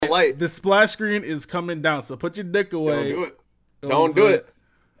light. The splash screen is coming down, so put your dick away. Don't do it. Don't do it.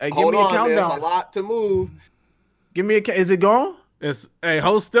 Hey, give Hold me a on, countdown. there's a lot to move. Give me a. Is it gone?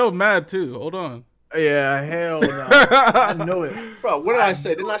 Ho's still mad too. Hold on. Yeah, hell no. I know it. Bro, what did I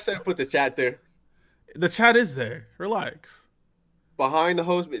say? Didn't I say to put the chat there? The chat is there. Relax. Behind the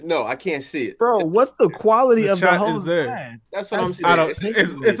host? No, I can't see it. Bro, what's the quality The of the chat host? is there. Man? That's what I'm That saying.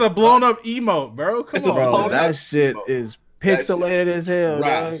 It's a blown up emote, bro. Come It's a on. Bro, blown man. that shit is pixelated as hell.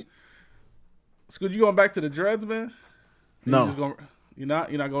 Right. Dog. Scoot, you going back to the dreads, man? No. You're not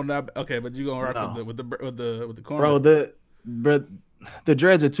going that. Okay, but you gonna rock No. with the corner. Bro, the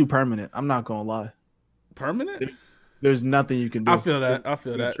dreads are too permanent. I'm not gonna lie. Permanent. There's nothing you can do. I feel that.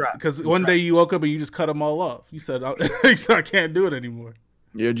 You're trapped. Because You're one day trapped. you woke up and you just cut them all off. You said, I can't do it anymore.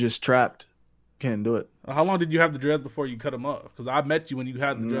 You're just trapped. Can't do it. How long did you have the dreads before you cut them off? Because I met you when you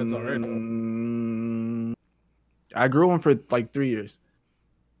had the dreads already. I grew them for like 3 years.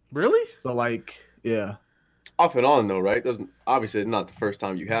 Really? So like, yeah. Off and on though, right? Doesn't obviously not the first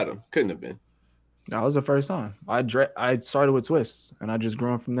time you had them. Couldn't have been. That was the first time. I started with twists and I just grew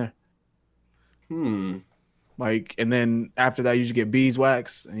them from there. Like, and then after that, you just get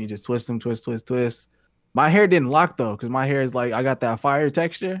beeswax and you just twist them, twist. My hair didn't lock though, because my hair is like, I got that fire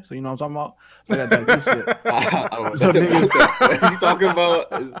texture. So you know what I'm talking about? So I got that good shit. I don't know So what are you talking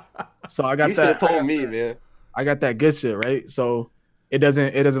about? So I got You should have that. told me, man. I got that good shit, right? So it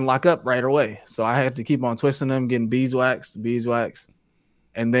doesn't lock up right away. So I had to keep on twisting them, getting beeswax,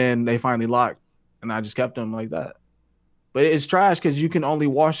 and then they finally locked, and I just kept them like that. But it's trash because you can only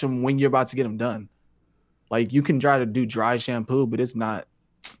wash them when you're about to get them done. Like you can try to do dry shampoo, but it's not.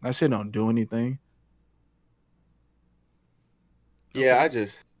 That shit don't do anything. Yeah, I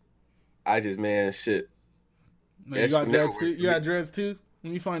just man, shit. No, you got dreads too? You got dreads too?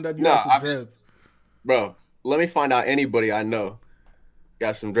 Let me find out you got some dreads. Bro, let me find out anybody I know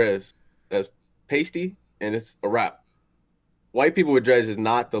got some dreads that's pasty and it's a wrap. White people with dreads is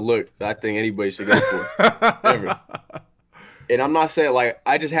not the look that I think anybody should go for. Ever. And I'm not saying like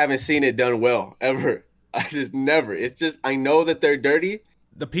I just haven't seen it done well ever. I just never. It's just I know that they're dirty.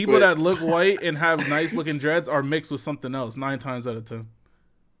 The people that look white and have nice looking dreads are mixed with something else 9 times out of 10.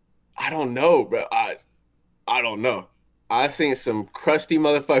 I don't know, bro. I don't know. I've seen some crusty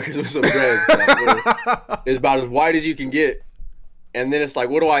motherfuckers with some dreads that is about as white as you can get. And then it's like,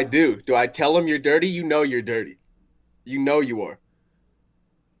 what do I do? Do I tell them you're dirty? You know you're dirty. You know you are.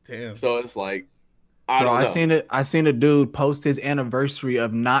 Damn. So it's like, I don't know. I seen a dude post his anniversary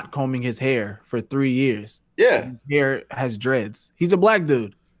of not combing his hair for 3 years. Yeah. His hair has dreads. He's a black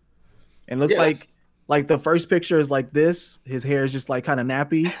dude. And looks like the first picture is like this. His hair is just like kind of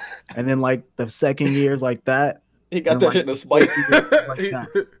nappy. And then like the second year is like that. He got and that like, shit in a spike. like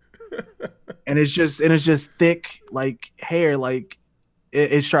that. And it's just thick like hair. Like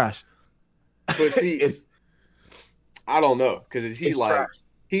it's trash. But see, I don't know. Because he's like, trash.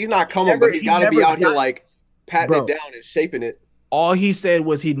 he's not coming, but he's got to be out here like patting it down and shaping it. All he said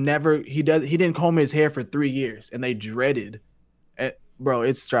was he didn't comb his hair for 3 years and they dreaded it. Bro,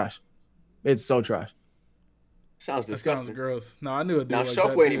 it's trash. It's so trash. Sounds That disgusting. sounds gross. No, I knew it. Now, like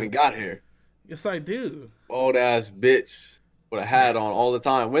Shuffle ain't even got hair. Yes, I do. Old ass bitch with a hat on all the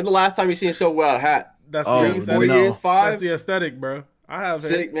time. When the last time you seen Shuffle without a hat? That's Oh, the 3, aesthetic. 4 no. years, 5, That's the aesthetic, bro. I have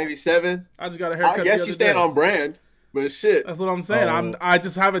 6, hair. maybe 7. I just got a haircut. I guess the you other staying day. on brand, but shit. That's what I'm saying. I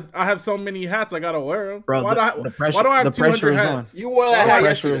just have it. I have so many hats. I gotta wear them. Bro, why the pressure, do I have the pressure 200 is hats? on. You wore that The hat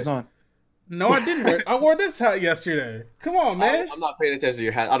pressure yesterday. is on. No, I didn't. I wore this hat yesterday. Come on, man. I'm not paying attention to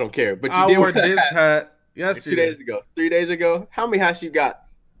your hat. I don't care. But you I did wore wear that this hat hat like yesterday. 2 days ago, 3 days ago. How many hats you got?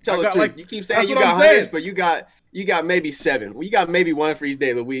 Tell I the got, truth. like, You keep saying that's you what got I'm hundreds, saying. but you got maybe 7. Well, you got maybe 1 for each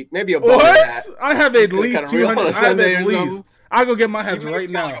day of the week. Maybe a bonus What? hat. I have at least kinda real on 200. a I have Sunday at or least. something. I'll go get my hats You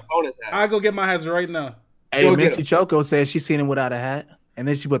right got like now. a bonus hat. I'll go get my hats right now. Hey, Go get Mincy him. Choco said she seen him without a hat, and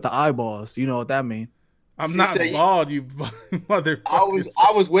then she put the eyeballs. You know what that means? I'm She not said- bald, you motherfucker.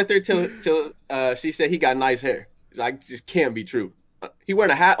 I was with her till she said he got nice hair. I just can't be true. He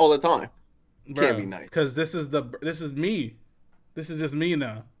wearing a hat all the time. Can't be nice. Because this is me. This is just me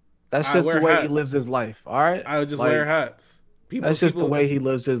now. That's I just wear the way he hats. lives his life. All right. I would just Like, wear hats. That's just the way he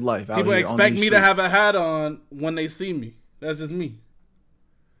lives his life. out People here on expect these me to streets. have a hat on when they see me. That's just me.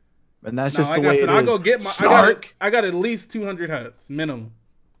 and that's No, just like the way I said, it I'll is. go get my. Snark. I got at least 200 hats minimum,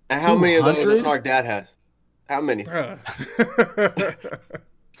 And how many of those 200? are Snark Dad has? How many? bruh.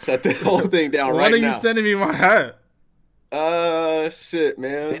 Shut the whole thing down When right are you now. sending me my hat? Shit,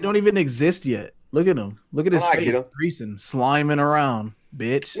 man. They don't even exist yet. Look at him. Look at his When I face. get 'em. Greasing, sliming around,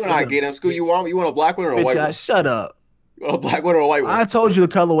 bitch. When Look I at get him. him, school, you want a black one or a Bitch, white one? shut up. You want a black one or a white one? I told you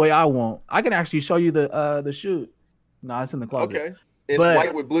the colorway I want. I can actually show you the shoot. No, it's in the closet. Okay. It's But-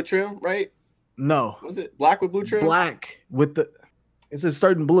 white with blue trim, right? No, Was it black with blue trim? black with the. It's a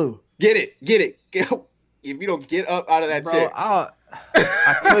certain blue. Get it. If you don't get up out of that Bro, chair, I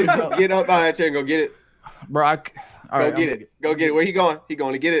could go, get up out of that chair and go get it. bro. All Go right, get it. Go get it. Where he going? He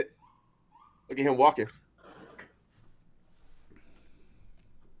going to get it. Look at him walking.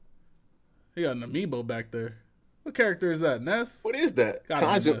 He got an amiibo back there. What character is that? Ness? What is that? Gotta Can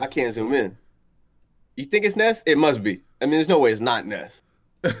I be zoom? Ness. I can't zoom in. You think it's Ness? It must be. I mean, there's no way it's not Ness.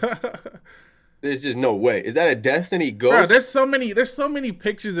 There's just no way. Is that a Destiny ghost? Bro, there's so many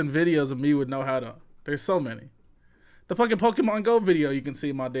pictures and videos of me with no hat on. There's so many. The fucking Pokemon Go video, you can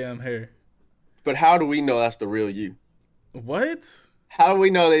see my damn hair. But how do we know that's the real you? What? How do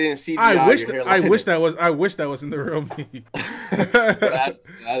we know they didn't see? I wish that was in the real me.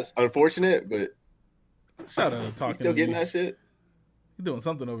 that's unfortunate, but Shout out to you talking. still to getting me. that shit? You doing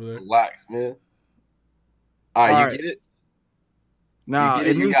something over there? Relax, man. All right, All you right. get it? Nah, You get it,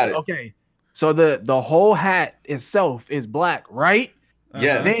 it you needs- got it. Okay, so the whole hat itself is black, right?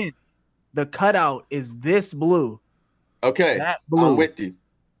 Yeah. Then the cutout is this blue. Okay, That blue. I'm with you.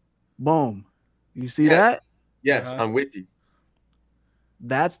 Boom. You see Yes. that? Yes, Uh-huh. I'm with you.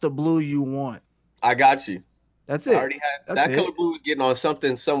 That's the blue you want. I got you. That's I it. already had That's that it. color blue was getting on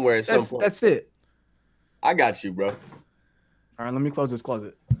something somewhere at some point. That's it. I got you, bro. All right, let me close this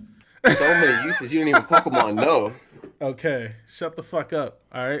closet. So many uses you didn't even Pokemon know. Okay, shut the fuck up.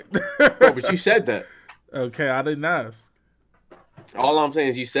 All right. Bro, but you said that. Okay, I didn't ask. All I'm saying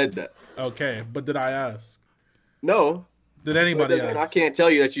is you said that. Okay, but did I ask? No. Did but it anybody doesn't mean ask? I can't tell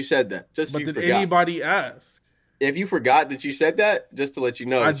you that you said that. Just But if you did forgot. anybody ask? If you forgot that you said that, just to let you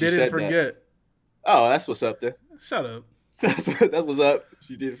know I that you didn't said forget. that. Oh, that's what's up then. Shut up. That's what's up.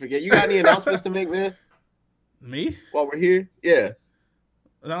 You didn't forget. You got any announcements to make, man? Me? While we're here? Yeah.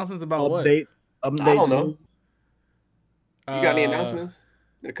 Announcements about what? Updates. I don't know. man. You got any Uh, announcements?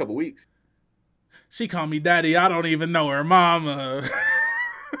 In a couple weeks. She called me daddy. I don't even know her mama.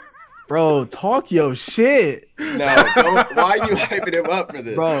 Bro, talk your shit. No, don't, why are you hyping him up for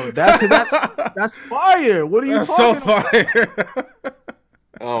this? Bro, that's fire. What are you That's so talking about?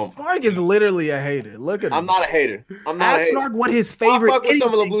 fire. Snark is literally a hater. Look at him. I'm not a hater. I'm not a Ask hater. Snark what his favorite I fuck with some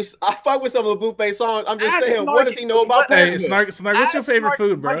of the anything- blue. I fuck with some of the Blueface songs. I'm just Ask saying, Snark what does he know about what- Hey, Parenthood? Snark, what's your Ask favorite Snark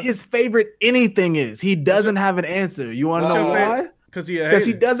food, bro? What his favorite anything is. He doesn't have an answer. You want to What's know your why? Because he a Because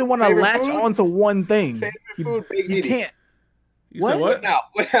he hater. doesn't want to Favorite latch food? onto one thing. Favorite He- food, Big He Ziti. can't. You said what? what?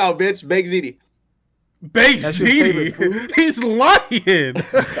 What now, bitch? Baked Ziti. Baked That's your favorite ziti. food? He's lying.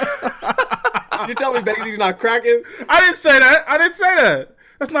 You tell me Baked Ziti's not cracking? I didn't say that.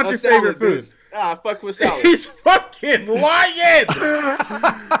 That's not your favorite food. Bitch. Ah, fuck with salad. He's fucking lying.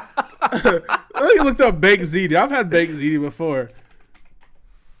 He looked up baked ziti. I've had baked ziti before.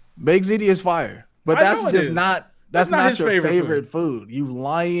 Baked ziti is fire, but I that's know it just is. not. That's That's not not his your favorite favorite food. You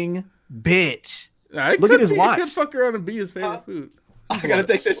lying bitch. Nah, it Look could at his be- watch. It could fuck around and be his favorite food. I gotta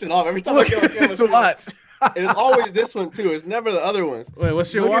take this shit off every time I Look get on at camera. his watch. It's always this one too. It's never the other ones. Wait,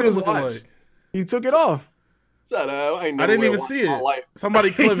 what's your Look at watch his looking watch. like? He took it off. Shut up. I, ain't I never didn't wear even one see in my it. life. Somebody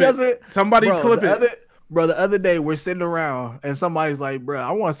He clip it. doesn't- Somebody clip it. Bro, the other day we're sitting around and somebody's like, bro,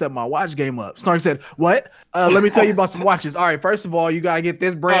 I want to set my watch game up. Snark said, what? Let me tell you about some watches. All right, first of all, you got to get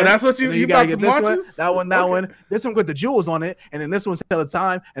this brand. Oh, that's what you- and then you gotta bought get the this watches? one, that Okay. one. This one with the jewels on it. And then this one's tell the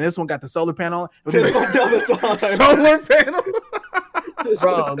time. And this one got the solar panel. But This then, one tell the time. Solar panel. This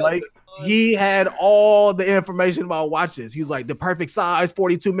bro, one tell like the time. he had all the information about watches. He was like, the perfect size,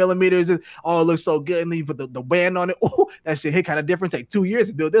 42 millimeters. And, oh, it looks so good. And then you put the band on it. Oh, that shit hit kind of different. Take 2 years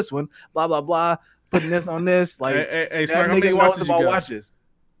to build this one. Blah, blah, blah. Putting this on this. Like, Hey, that Snark, how many nigga knows watches you about got? watches.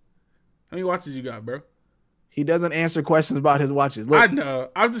 How many watches you got, bro? He doesn't answer questions about his watches. I Look, know.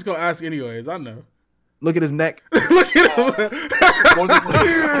 I'm just gonna ask anyways. I know. look at his neck. Look at him.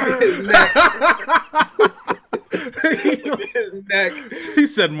 His neck. His neck. He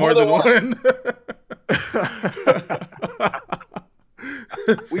said more than one.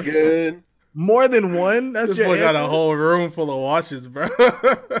 We good, More than one? That's This your boy got a answer? whole room full of watches, bro.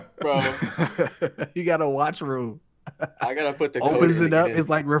 bro. You got a watch room. I gotta put the code Opens in it up. again. It's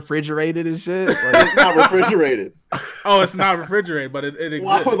like refrigerated and shit. Like, It's not refrigerated. Oh, it's not refrigerated, but it exists.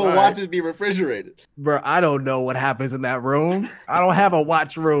 Why would the All right. watches be refrigerated? bro, I don't know what happens in that room. I don't have a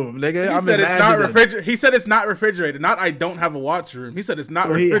watch room, nigga. He I'm said it's not imagining. refrigerated. He said it's not refrigerated. Not I don't have a watch room. He said it's not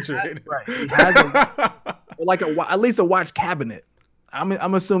So he has- refrigerated. right. He has like at least a watch cabinet.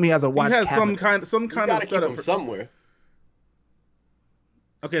 I'm assuming he has a He watch has cabinet. some You kind gotta of keep setup. them For... somewhere.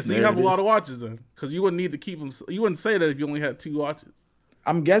 Okay, so There you have a it lot is. of watches then, because you wouldn't need to keep them. You wouldn't say that if you only had 2 watches.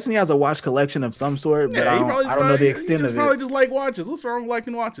 I'm guessing he has a watch collection of some sort, but Yeah, I he probably don't know the he extent just of probably it. just like watches. What's wrong with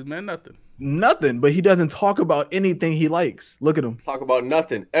liking watches, man? Nothing. Nothing, but he doesn't talk about anything he likes. Look at him. Talk about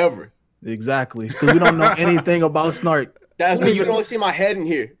nothing ever. Exactly. Because we don't know anything about Snark. That's me. You can only see my head in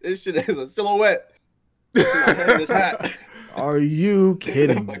here. This shit is a silhouette. See my head in this hat. Are you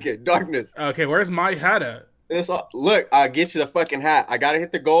kidding me? Okay, darkness. Okay, where's my hat at? Look, I'll get you the fucking hat. I gotta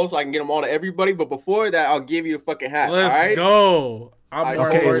hit the goal so I can get them all to everybody. But before that, I'll give you a fucking hat. Let's all right? go. I'm more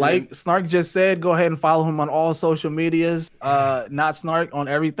Okay, worried like Snark just said, go ahead and follow him on all social medias. Not Snark on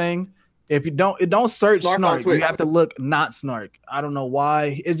everything. If you don't search Snark on Snark. Twitch. You have to look not Snark. I don't know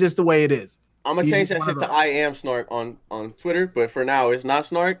why. It's just the way it is. I'm gonna He's change that one shit of to those. I am Snark on Twitter. But for now, it's not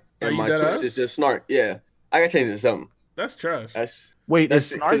Snark. Are And you my dead Twitch ass? is just Snark. Yeah, I gotta change it to something. That's trash. Wait, That's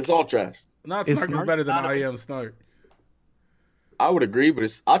is it, Snark? 'cause it's all trash. Not Is Snark is Snark better than not I a- am Snark. I would agree,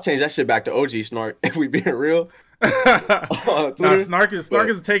 but I'll change that shit back to OG Snark if we being real. On Nah, Twitter, Snark but-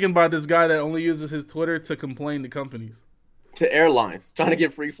 is taken by this guy that only uses his Twitter to complain to companies. to airlines, trying to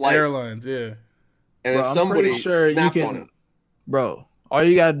get free flights. Airlines, yeah. And Bro, then I'm somebody pretty sure you snapped can- on him. Bro, all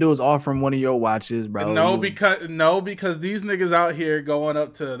you gotta do is offer him one of your watches, bro. No, You- because these niggas out here going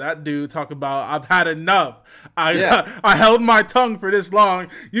up to that dude talking about I've had enough. Yeah. I held my tongue for this long.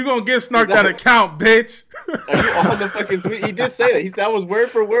 You gonna give Snark that account, bitch? Are you on the fucking tweet? He did say that. That was word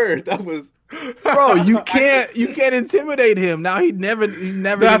for word. That was. bro, you can't intimidate him. Now he's never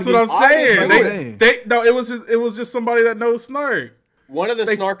That's gonna what I'm get- saying. I They no, it was just somebody that knows Snark. One of the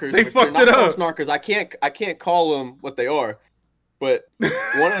snarkers. they which they're fucked not it called up. Snarkers. I can't call them what they are, but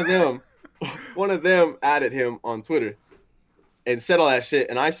one of them added him on Twitter and said all that shit.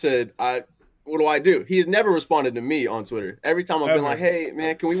 And I said, what do I do? He's never responded to me on Twitter. Every time I've been Ever. like, hey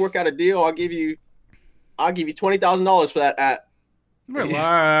man, can we work out a deal? I'll give you $20,000 for that at.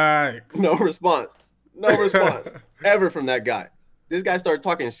 Relax. No response. No response ever from that guy. This guy started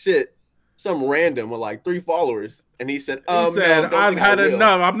talking shit. Some random with like 3 followers, and he said, He said, no, don't I've think I had will."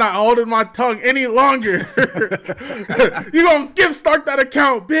 enough. I'm not holding my tongue any longer. You gonna give Stark that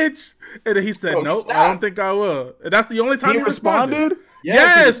account, bitch? And then he said, Bro, nope, stop. I don't think I will. And that's the only time He he responded. responded.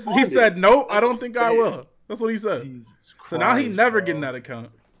 Yes, he responded. said, nope, I don't think I will. That's what he said. Jesus So now he Christ, never bro. getting that account.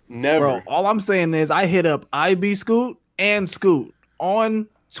 Never. Bro, all I'm saying is I hit up IB Scoot and Scoot on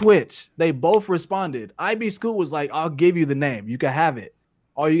Twitch. They both responded. IB Scoot was like, I'll give you the name. You can have it.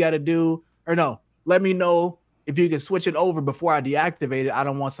 All you got to do, or no, let me know if you can switch it over before I deactivate it. I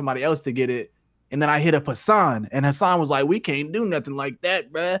don't want somebody else to get it. And then I hit up Hassan, and Hassan was like, we can't do nothing like that,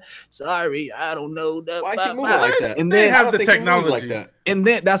 bruh. Sorry, I don't know. Why keep moving like that? And They then, have I don't the think he moves technology. like that. and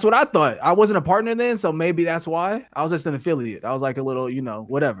then that's what I thought. I wasn't a partner then, so maybe that's why. I was just an affiliate. I was like a little,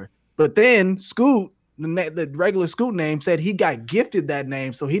 whatever. But then Scoot, the regular Scoot name, said he got gifted that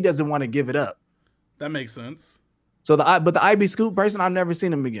name, so he doesn't want to give it up. That makes sense. So the IB Scoot person, I've never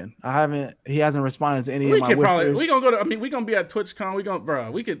seen him again. He hasn't responded to any We of my can probably whispers. we gonna go to. I mean, we gonna be at TwitchCon. We gonna get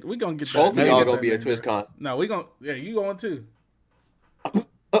that. Both we of gonna y'all get gonna that be at name, TwitchCon. bro. No, you going too.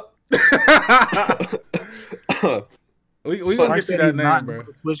 we So gonna Mark get you said that he's not name, bro.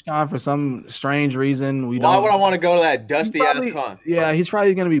 going to TwitchCon for some strange reason. Why would I want to go to that He's dusty probably- ass con? Yeah, he's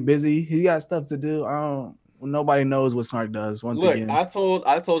probably gonna be busy. He got stuff to do. Nobody knows what Snark does. Once Look, again, I told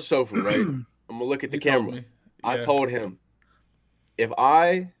Shofu, right? I'm gonna look at the He told camera. me. I Yeah. told him, if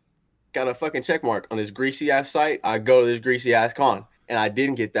I got a fucking check mark on this greasy ass site, I go to this greasy ass con, and I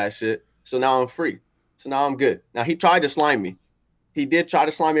didn't get that shit. So now I'm free. So now I'm good. Now he tried to slime me. He did try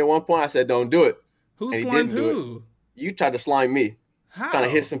to slime me at one point. I said, don't do it. Who And he slimed didn't do it. who? You tried to slime me. How? Trying to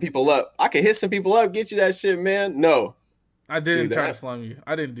hit some people up. I can hit some people up, get you that shit, man. No. I didn't do try to that. slime you.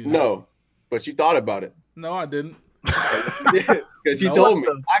 I didn't do that. No. But you thought about it. No, I didn't. Because you No, told what me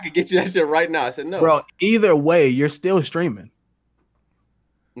the- I could get you that shit right now. I said no. bro. Either way, you're still streaming.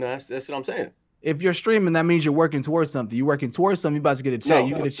 No, that's what I'm saying. If you're streaming, that means you're working towards something. You're working towards something. You about to get a check. No, You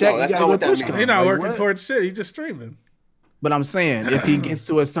get a no, check. You that's gotta not go what that TwitchCon. means. He's not Like, working what? towards shit. He's just streaming. But I'm saying, if he gets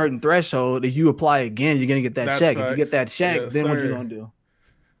to a certain threshold, if you apply again, you're gonna get that That's check. If you get facts. that check, Yes, then what you sir. gonna do?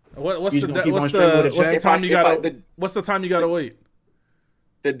 What's You the just gonna keep on what's streaming with a the what's the check? time you If I- gotta what's the time you gotta wait?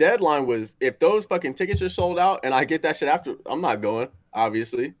 The deadline was if those fucking tickets are sold out and I get that shit after, I'm not going,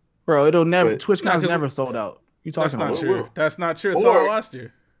 obviously. Bro, it'll never. But- TwitchCon's Nah, 'cause- never sold out. You That's talking not about? It true. will. That's not true. It's Or- all last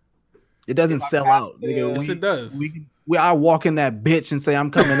year. It doesn't If I sell have out. to- Nigga, Yes, it does. I walk in that bitch and say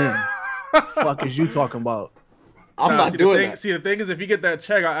I'm coming in. Fuck is you talking about? I'm Nah, not see, doing the thing, that. See, the thing is, if you get that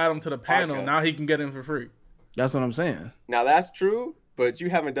check, I add him to the panel. Okay. Now he can get in for free. That's what I'm saying. Now that's true, but you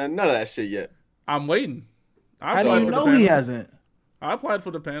haven't done none of that shit yet. I'm waiting. I How do applied you for the know he panel. hasn't? I applied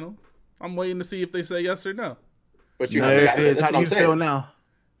for the panel. I'm waiting to see if they say yes or no. But you There haven't it gotten it. is. That's How what do I'm you saying. feel now?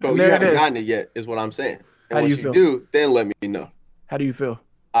 But you There it haven't is. gotten it yet, is what I'm saying. And How do once you you feel? do, then let me know. How do you feel?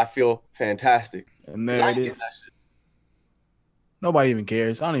 I feel fantastic. And 'Cause there I it ain't getting is. that shit. Nobody even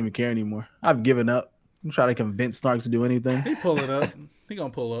cares. I don't even care anymore. I've given up. I'm trying to convince Snark to do anything. He pull it up. He gonna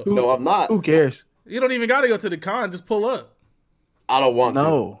pull up. No, I'm not. Who cares? You don't even gotta go to the con. Just pull up. I don't want to.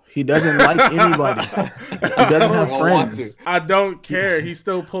 No, he doesn't like anybody. He doesn't have friends. I don't care. He's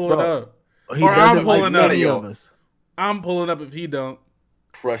still pulling up. He Or I'm doesn't like pulling up. any of us. I'm pulling up if he don't.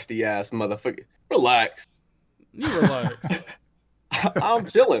 Crusty ass motherfucker. Relax. You relax. I'm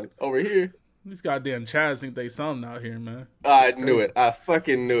chilling over here. These goddamn Chads think they something out here, man. I knew it. I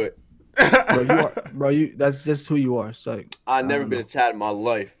fucking knew it. That's just who you are. It's like, I've never been a Chad in my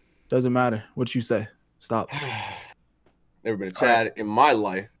life. Doesn't matter what you say. Stop. Never been a Chad in my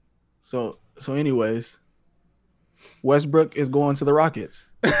life. So anyways, Westbrook is going to the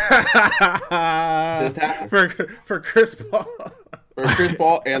Rockets. Just happened. For Chris Paul. For Chris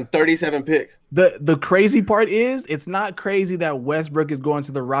Paul and 37 picks. The crazy part is it's not crazy that Westbrook is going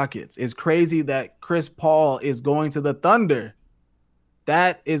to the Rockets. It's crazy that Chris Paul is going to the Thunder.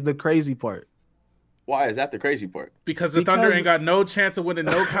 That is the crazy part. Why is that the crazy part? Because the Thunder ain't got no chance of winning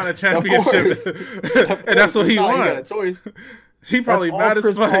no kind of championship. And that's what he wants. He probably mad as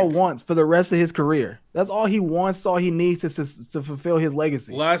fuck. Chris Paul wants for the rest of his career. That's all he wants. That's all he needs to fulfill his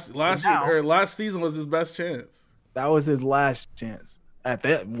legacy. Last season was his best chance. That was his last chance.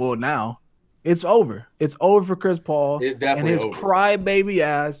 Now it's over. It's over for Chris Paul. It's definitely and his over. crybaby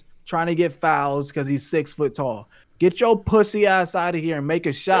ass trying to get fouls because he's 6 foot tall. Get your pussy ass out of here and make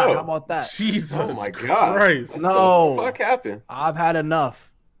a shot. Yo, How about that? Jesus Oh my God. Christ. No. What the fuck happened? I've had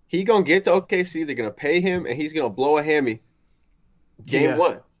enough. He gonna get to OKC. They're gonna pay him, and he's gonna blow a hammy. Game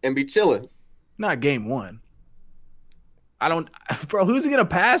 1 and be chilling. Not game 1. I don't, bro. Who's he gonna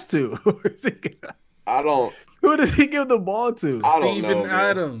pass to? Who does he give the ball to? I don't know, Steven man.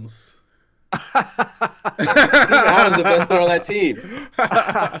 Adams. Steven Adams the best player on that team.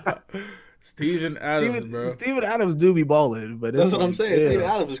 Steven Adams, bro. Steven Adams do be balling, but That's what I'm saying. yeah. Steven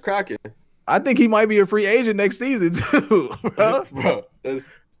Adams is cracking. I think he might be a free agent next season too, bro. Bro,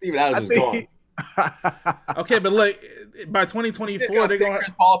 Steven Adams is gone. Okay, but like by 2024, they gonna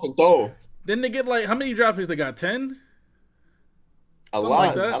Chris Paul up and throw. Didn't they get like how many draft picks they got? 10? A Something lot.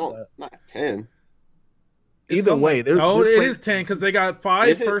 like that? I don't. Not 10. Either way, it is 10 because they got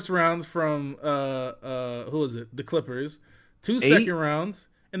 5 first rounds from who is it? The Clippers, 2 second rounds,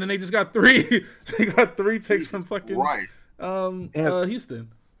 and then they just got 3. They got 3 picks from fucking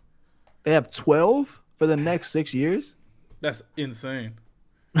Houston. They have 12 for the next 6 years. That's insane.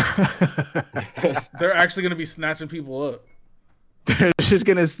 They're actually gonna be snatching people up. They're just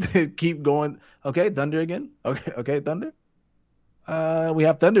gonna keep going. Okay, Thunder again. Okay, Thunder. We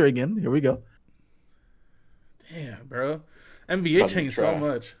have Thunder again. Here we go. Damn, bro. NBA changed so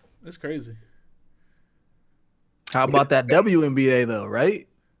much. That's crazy. How about that WNBA though? Right?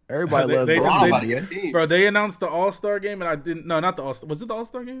 Everybody loves. Bro, they announced the All-Star game, and I didn't. No, not the All-Star. Was it the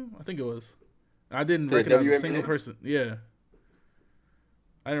All-Star game? I think it was. I didn't recognize a single person. Yeah.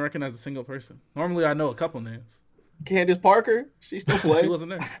 I didn't recognize a single person. Normally, I know a couple names. Candace Parker, she still played. She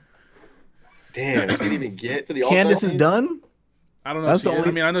wasn't there. Damn, she didn't even get to the All-Star Candace team? is done. I don't know.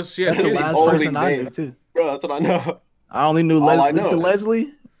 I know she. That's the last person I knew too. Bro, that's what I know. I only knew Lisa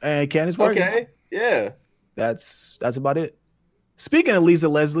Leslie and Candace Parker. Okay, yeah. That's about it. Speaking of Lisa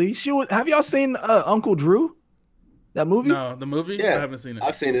Leslie, have y'all seen Uncle Drew? That movie? No, the movie? Yeah. I haven't seen it.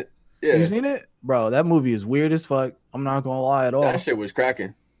 I've seen it. Yeah. You seen it? Bro, that movie is weird as fuck. I'm not gonna lie at all. That shit was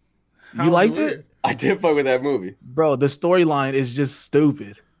cracking. You liked it? I did fuck with that movie. Bro, the storyline is just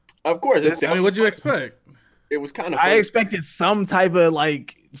stupid. Of course. What'd you expect? It was kind of I expected some type of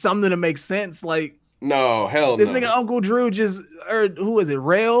something to make sense. Like, no, hell this no. nigga Uncle Drew who is it?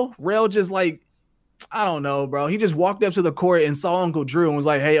 Rail just I don't know, bro. He just walked up to the court and saw Uncle Drew and was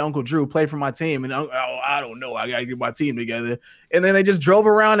like, "Hey, Uncle Drew, play for my team." And I don't know, I gotta get my team together. And then they just drove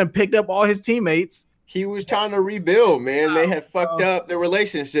around and picked up all his teammates. He was trying to rebuild, man. They had fucked up their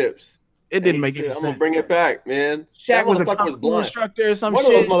relationships. It didn't make any sense. I'm gonna bring it back, man. Shaq was a kung fu instructor or some shit.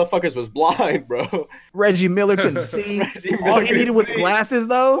 One of those motherfuckers was blind, bro. Reggie Miller couldn't see. All he needed was glasses,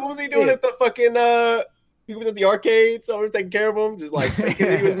 though. What was he doing at the fucking? He was at the arcade. Someone was taking care of him, just like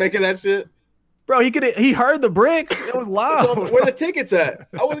he was making that shit. Bro, he heard the bricks. It was loud. Where the tickets at?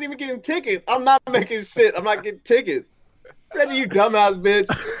 I wasn't even getting tickets. I'm not making shit. I'm not getting tickets. Reggie, you dumbass bitch.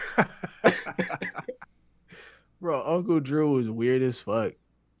 Bro, Uncle Drew was weird as fuck.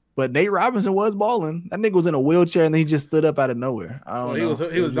 But Nate Robinson was balling. That nigga was in a wheelchair and then he just stood up out of nowhere. I don't know.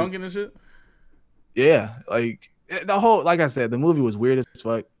 He was dunking and shit? Yeah. Like I said, the movie was weird as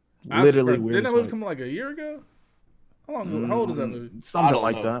fuck. Literally weird. Didn't that movie come like a year ago? How old is that movie? Something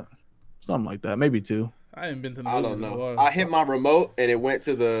like that. Something like that. Maybe 2. I ain't been to the movies in a while. I hit my remote and it went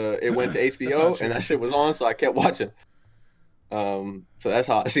to HBO and that shit was on, so I kept watching. So that's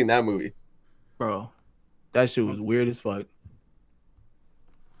how I seen that movie. Bro, that shit was weird as fuck.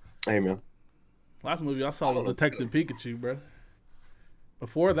 Hey, man. Last movie I saw was Detective Pikachu, bro.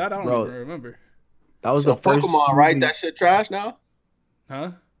 Before that, I don't even remember. That was the first Pokemon, movie. right? That shit trash now?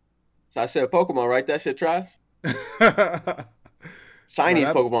 Huh? So I said Pokemon, right? That shit trash? Chinese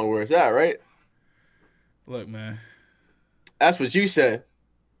Pokemon, where it's at, right? Look, man. That's what you said.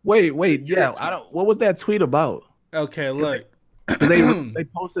 Wait, yeah. What was that tweet about? Okay, look. They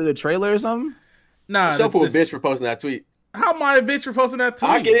posted a trailer or something? Nah. So for a bitch for posting that tweet. How am I a bitch for posting that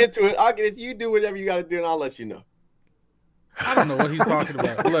tweet? I'll get into it. You do whatever you got to do, and I'll let you know. I don't know what he's talking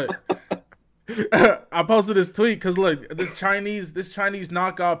about. Look. I posted this tweet because look, this Chinese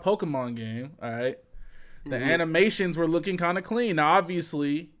knockoff Pokemon game, all right? The animations were looking kind of clean. Now,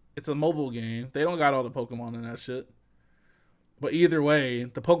 obviously, it's a mobile game. They don't got all the Pokemon in that shit. But either way,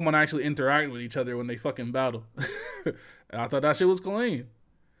 the Pokemon actually interact with each other when they fucking battle. And I thought that shit was clean.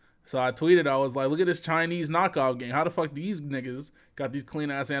 So I tweeted, I was like, look at this Chinese knockoff game. How the fuck these niggas got these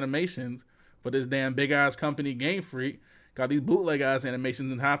clean-ass animations, but this damn big-ass company, Game Freak, got these bootleg-ass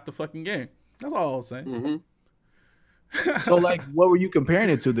animations in half the fucking game. That's all I was saying. So, like, what were you comparing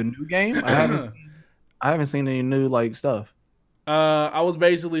it to? The new game? I haven't seen any new, like, stuff. I was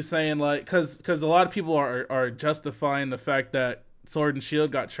basically saying, like, because a lot of people are justifying the fact that Sword and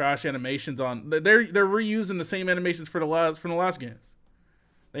Shield got trash animations on. They're reusing the same animations from the last games.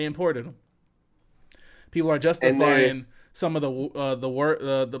 They imported them. People are justifying some of the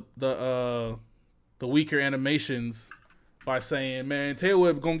weaker animations by saying, "Man,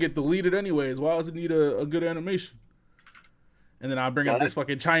 Tailwhip gonna get deleted anyways. Why does it need a good animation?" And then I bring up this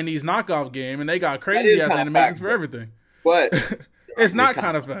fucking Chinese knockoff game, and they got crazy ass animations for everything. But it's not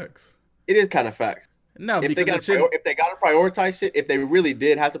kind of facts. It is kind of facts. No, if they got to prioritize shit, if they really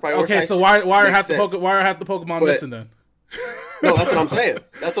did have to prioritize. Okay, so why are half the Pokemon missing then? No, that's what I'm saying.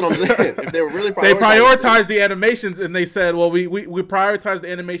 That's what I'm saying. If they were really they prioritized the animations, and they said, "Well, we prioritize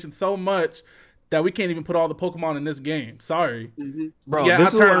the animation so much that we can't even put all the Pokemon in this game." Sorry, bro. Yeah,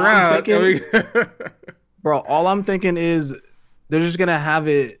 this is what I'm thinking. Bro, all I'm thinking is they're just gonna have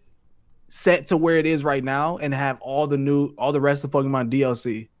it set to where it is right now and have all the rest of Pokemon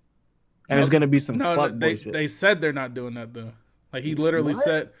DLC, and there's gonna be some bullshit. They said they're not doing that though. Like he literally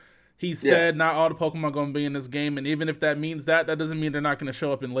said. He said not all the Pokemon going to be in this game, and even if that means that doesn't mean they're not going to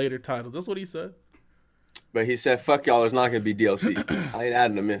show up in later titles. That's what he said. But he said, fuck y'all, there's not going to be DLC. I ain't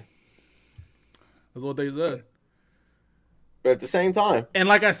adding them in. That's what they said. But at the same time. And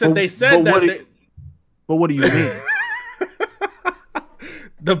like I said, they said that. But what do you mean?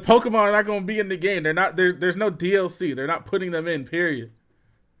 The Pokemon are not going to be in the game. They're not. There's no DLC. They're not putting them in, period.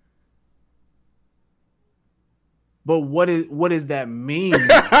 But what does that mean?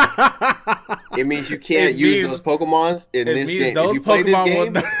 It means you can't use those Pokemons in this game. If you play this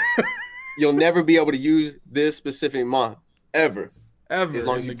game, you'll never be able to use this specific mon ever. As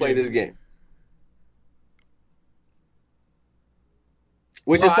long as you play this game.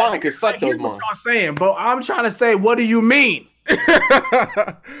 Which is fine, because fuck those mon. I'm saying, but I'm trying to say, what do you mean?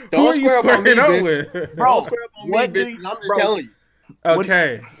 Don't square up on me, bitch. Bro, don't square up on me, bitch. I'm just telling you.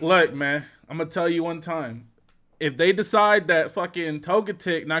 Okay, look, man. I'm going to tell you one time. If they decide that fucking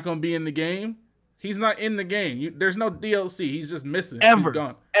Togetic not gonna be in the game, he's not in the game. There's no DLC. He's just missing. He's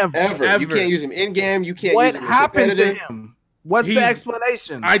gone. Ever. You can't use him in game. You can't use him. What happened to him? What's the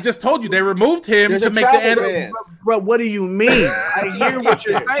explanation? I just told you they removed him to make the anime. But what do you mean? I hear what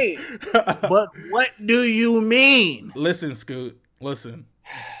you're saying. But what do you mean? Listen, Scoot. Listen.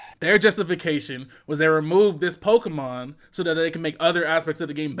 Their justification was they removed this Pokemon so that they can make other aspects of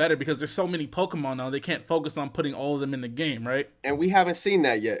the game better because there's so many Pokemon now, they can't focus on putting all of them in the game, right? And we haven't seen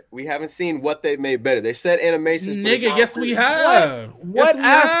that yet. We haven't seen what they've made better. They said animations. Nigga, yes we have. What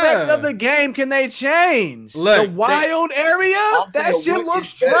aspects of the game can they change? Look, the wild area? That shit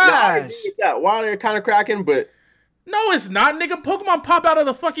looks trash. Wild area kind of cracking, but... No, it's not, nigga. Pokemon pop out of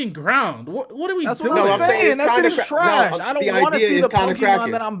the fucking ground. What are we doing? That's what I'm saying. That shit is trash. I don't want to see the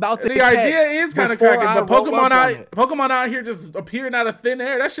Pokemon that I'm about to catch. The idea is kind of cracking, but Pokemon out here just appearing out of thin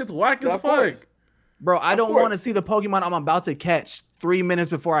air. That shit's whack as fuck. Bro, I don't want to see the Pokemon I'm about to catch 3 minutes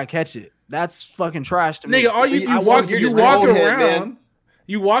before I catch it. That's fucking trash to me. Nigga,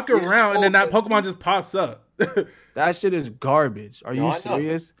 you walk around and then that Pokemon just pops up. That shit is garbage. Are you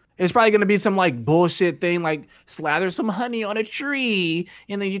serious? It's probably going to be some like bullshit thing, like slather some honey on a tree,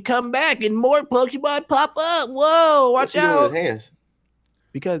 and then you come back and more Pokemon pop up. Whoa, watch out.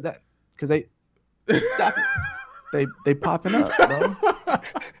 Because they Stop it. they popping up, bro.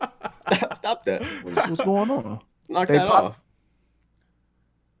 Stop that. What's going on? Knock that off.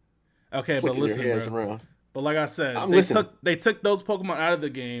 Okay, but listen, bro. But like I said, they took those Pokemon out of the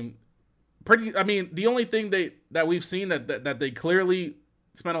game. The only thing that we've seen that they clearly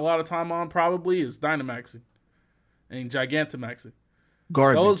spent a lot of time on probably is Dynamaxing and Gigantamaxing.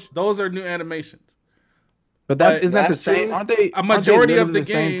 Garbage. Those are new animations. But isn't that the same? Aren't they? A majority of the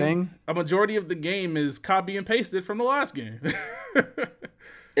same thing. A majority of the game is copy and pasted from the last game.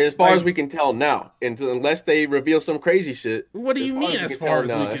 As far as we can tell now, unless they reveal some crazy shit. What do you mean? As far as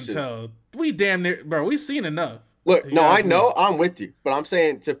we can tell, we damn near, bro. We've seen enough. Look, I know I'm with you, but I'm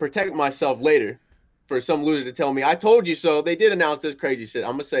saying to protect myself later, for some loser to tell me I told you so. They did announce this crazy shit.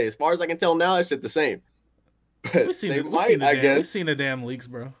 I'm gonna say, as far as I can tell now, it's shit the same. But we've seen the damn leaks,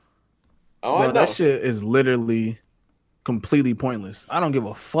 bro. Oh, I know. That shit is literally completely pointless. I don't give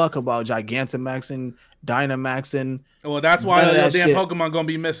a fuck about Gigantamaxing, Dynamaxing. Well, that's why the damn Pokemon gonna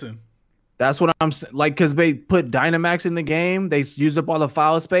be missing. That's what I'm saying. Like, because they put Dynamax in the game, they used up all the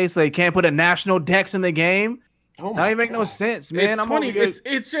file space, so they can't put a national dex in the game. That don't even make no sense, man. It's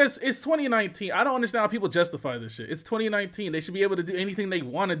 2019. I don't understand how people justify this shit. It's 2019. They should be able to do anything they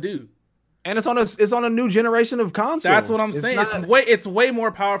want to do. And it's on a new generation of consoles. That's what I'm saying. It's way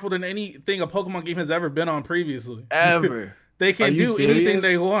more powerful than anything a Pokemon game has ever been on previously. Ever. They can do anything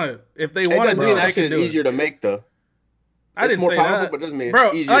they want. If they want to do it, they can do it. It's easier to make, though. I didn't say that. But it doesn't mean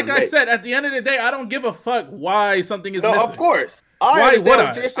bro, like I said, at the end of the day, I don't give a fuck why something is missing. Of course. Why would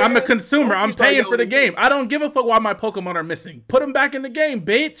I? I'm a consumer. I'm paying for the game. I don't give a fuck why my Pokemon are missing. Put them back in the game,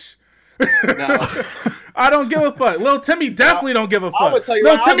 bitch. No. I don't give a fuck. Lil Timmy definitely don't give a fuck.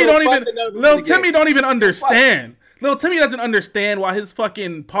 Lil Timmy don't even understand. Lil Timmy doesn't understand why his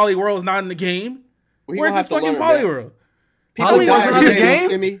fucking Poliwhirl's not in the game. Where's his fucking Poliwhirl? Poliwhirl's in the game?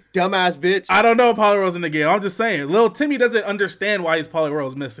 Timmy, dumbass bitch. I don't know if Poliwhirl's in the game. I'm just saying. Lil Timmy doesn't understand why his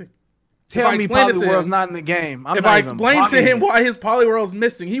Poliwhirl's missing. Tell me Poliwhirl's not in the game. If I explain to him why his Poliwhirl's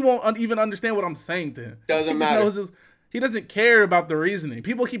missing, he won't even understand what I'm saying to him. Doesn't matter. He doesn't care about the reasoning.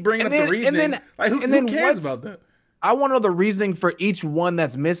 People keep bringing up the reasoning. Who cares about that? I want to know the reasoning for each one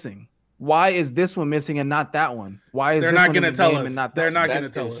that's missing. Why is this one missing and not that one? Why is they're this not one going to tell us? And not they're not going to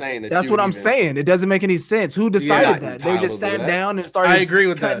tell us. That's what I'm saying. It doesn't make any sense. Who decided that? They just sat down and started. I agree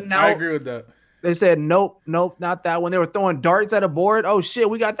with that. I agree with that. They said nope, not that one. They were throwing darts at a board. Oh shit,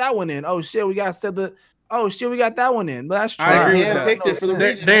 we got that one in. Oh shit, we got that one in. But that's true. I agree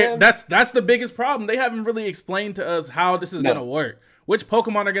with that. That's the biggest problem. They haven't really explained to us how this is gonna work. Which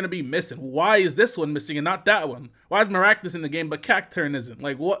Pokemon are gonna be missing? Why is this one missing and not that one? Why is Maractus in the game but Cacturne isn't?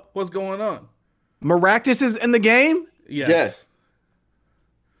 Like what's going on? Maractus is in the game? Yes.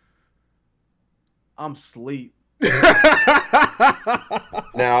 I'm asleep.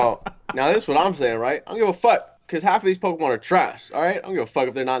 Now this is what I'm saying, right? I don't give a fuck because half of these Pokemon are trash. All right, I don't give a fuck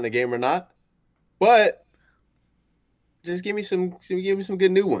if they're not in the game or not. But just give me some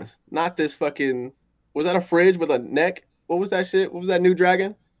good new ones. Not this fucking. Was that a fridge with a neck? What was that shit? What was that new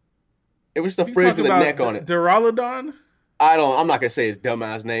dragon? It was the fridge with a neck on it. Duraludon? I'm not gonna say his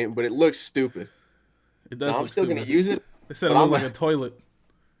dumbass name, but it looks stupid. It does. I'm still gonna use it. They said it looked like a toilet.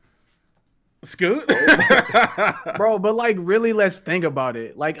 Scoot? Bro, but like really, let's think about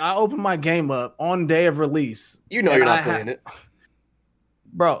it. Like I opened my game up on day of release. You know you're not playing it.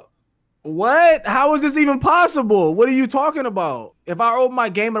 Bro, what? How is this even possible? What are you talking about? If I open my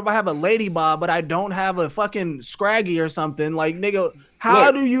game and if I have a Ladybug, but I don't have a fucking Scraggy or something, like nigga,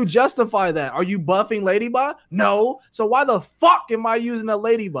 how do you justify that? Are you buffing Ladybug? No. So why the fuck am I using a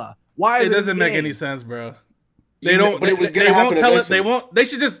Ladybug? Why is it doesn't make any sense, bro. They don't. They won't tell it. They won't. They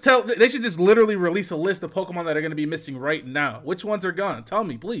should just tell. They should just literally release a list of Pokemon that are going to be missing right now. Which ones are gone? Tell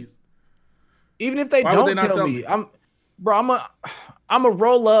me, please. Even if they don't tell me, I'm a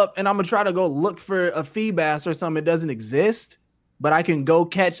roll up and I'm gonna try to go look for a Feebas or something. It doesn't exist, but I can go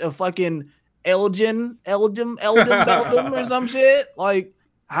catch a fucking Eldum or some shit. Like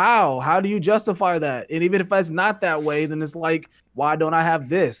how? How do you justify that? And even if that's not that way, then it's like, why don't I have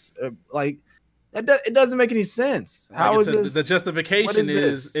this? Like. It doesn't make any sense. How is this? The justification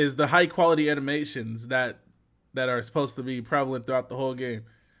is the high quality animations that are supposed to be prevalent throughout the whole game.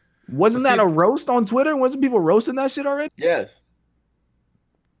 Wasn't that a roast on Twitter? Wasn't people roasting that shit already? Yes.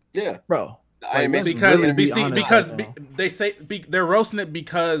 Yeah, bro. I mean, because they say they're roasting it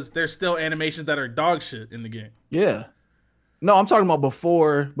because there's still animations that are dog shit in the game. Yeah. No, I'm talking about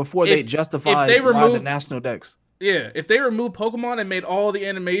before they justified the national decks. Yeah, if they removed Pokemon and made all the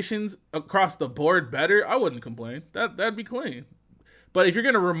animations across the board better, I wouldn't complain. That'd be clean. But if you're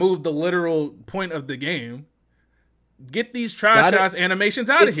gonna remove the literal point of the game, get these trash ass animations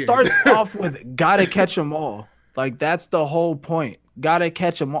out of here. It starts off with gotta catch them all. Like that's the whole point. Gotta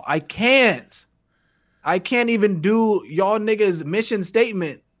catch them all. I can't even do y'all niggas mission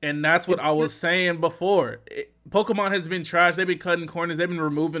statement And that's what I was saying before. Pokemon has been trash. They've been cutting corners. They've been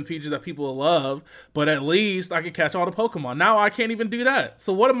removing features that people love. But at least I can catch all the Pokemon. Now I can't even do that.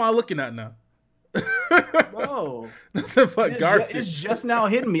 So what am I looking at now? Bro, it's just now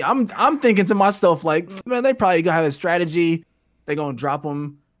hitting me. I'm thinking to myself, like, man, they probably gonna have a strategy. They're gonna drop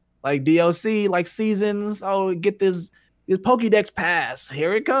them like DLC, like seasons. Oh, get this Pokédex pass.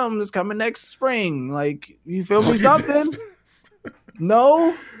 Here it comes. It's coming next spring. Like, you feel me? Something?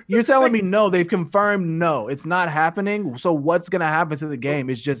 No, you're telling me no. They've confirmed no. It's not happening. So what's gonna happen to the game?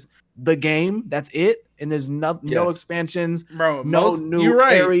 It's just the game. That's it. And there's no expansions, bro. No new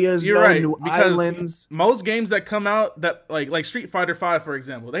areas, no new islands. Most games that come out that like Street Fighter V, for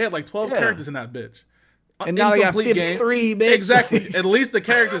example, they had like 12 characters in that bitch. And now they got 53, bitch. Exactly. At least the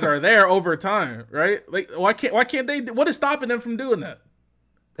characters are there over time, right? Like, why can't they? What is stopping them from doing that?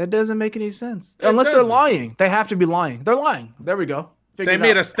 That doesn't make any sense. Unless they're lying. They have to be lying. They're lying. There we go. They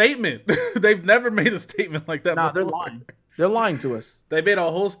made a statement. They've never made a statement like that before. They're lying. They're lying to us. They made a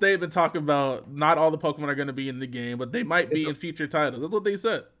whole statement talking about not all the Pokemon are going to be in the game, but they might be in future titles. That's what they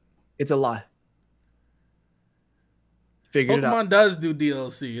said. It's a lie. Figure it out. Pokemon does do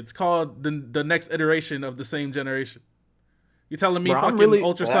DLC. It's called the next iteration of the same generation. You telling me fucking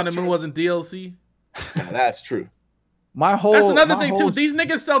Ultra Sun and Moon wasn't DLC? Yeah, that's true. That's another thing too. These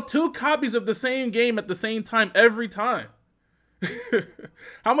niggas sell 2 copies of the same game at the same time every time.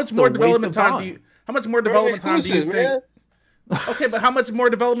 How much more development time do you? How much more development time do you think? Okay, but how much more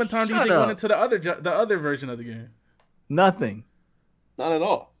development time do you think went into the other version of the game? Nothing. Not at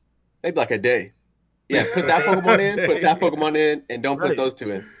all. Maybe like a day. Yeah, put that Pokemon in, put that Pokemon in, and don't put those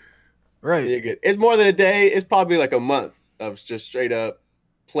 2 in. Right. You're good. It's more than a day. It's probably like a month of just straight up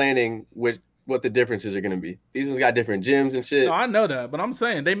planning what the differences are going to be. These ones got different gyms and shit. No, I know that, but I'm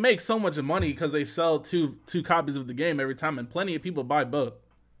saying they make so much money because they sell two copies of the game every time, and plenty of people buy both.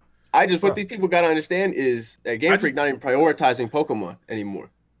 What these people got to understand is that Game Freak not even prioritizing Pokemon anymore.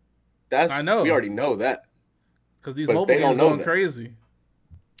 I know. We already know that. Because these mobile games going crazy.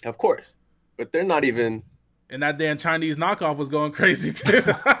 Of course. But they're not even... And that damn Chinese knockoff was going crazy too.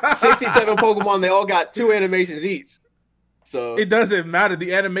 67 Pokemon, they all got 2 animations each. So it doesn't matter.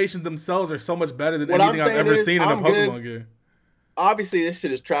 The animations themselves are so much better than anything I've ever seen in a Pokemon game. Obviously, this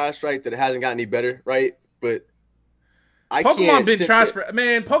shit is trash, right? That it hasn't gotten any better, right? But Pokemon been trash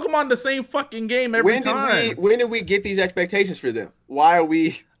man. Pokemon the same fucking game every time. When did we get these expectations for them? Why are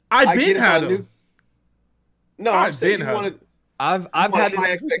we? I've been had them. No, I'm saying you wanted. I've had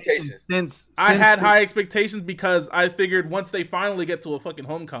high expectations since I had high expectations because I figured once they finally get to a fucking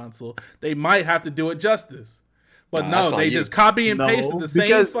home console, they might have to do it justice. But no, they just copy and pasted the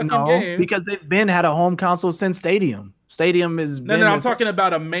same fucking game. Because they've been had a home console since Stadium. Stadium is no. I'm talking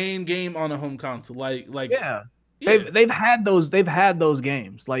about a main game on a home console, like yeah. They've had those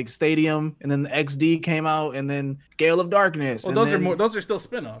games like Stadium, and then the XD came out, and then Gale of Darkness. Well, those are still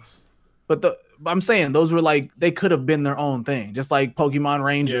spinoffs. But I'm saying those were like they could have been their own thing, just like Pokemon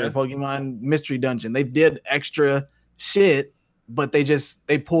Ranger, Pokemon Mystery Dungeon. They did extra shit, but they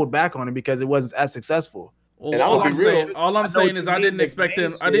pulled back on it because it wasn't as successful. Well, and all I'm saying is I didn't expect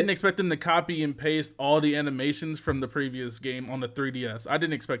them to copy and paste all the animations from the previous game on the 3DS. I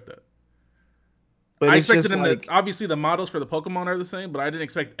didn't expect that. But I expected them to obviously the models for the Pokemon are the same, but I didn't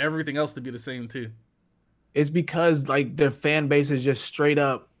expect everything else to be the same too. It's because like their fan base is just straight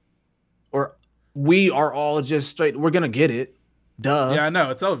up, or we are all just straight. We're gonna get it, duh. Yeah, I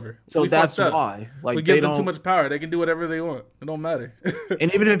know it's over. So that's why. Like we give them too much power. They can do whatever they want. It don't matter.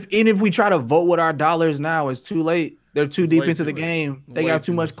 And even if we try to vote with our dollars now, it's too late. They're too deep into the game. They got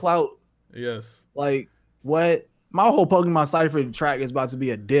too much clout. Yes. Like what? My whole Pokemon Cypher track is about to be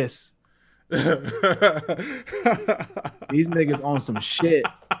a diss. These niggas on some shit.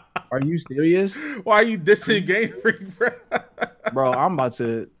 Are you serious? Why are you dissing Game Freak, bro? Bro, I'm about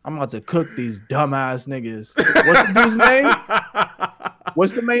to cook these dumbass niggas. What's the dude's name?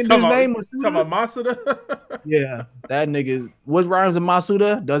 What's the main dude's name? Talking about Masuda? Yeah, that nigga. What rhymes with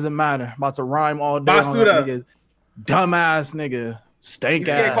Masuda? Doesn't matter. I'm about to rhyme all day on that nigga. Dumbass nigga. Stank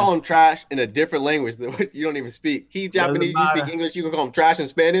ass. You can't call him trash in a different language that you don't even speak. He's Japanese, you speak English, you can call him trash in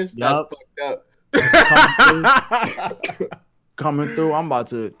Spanish? Yep. That's fucked up. Coming through, I'm about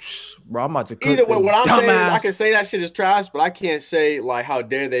to cook. Either way, what I'm saying is I can say that shit is trash, but I can't say like how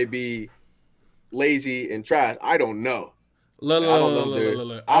dare they be lazy and trash. I don't know. I don't know their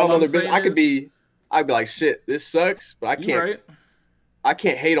business. I'd be like, shit, this sucks, but I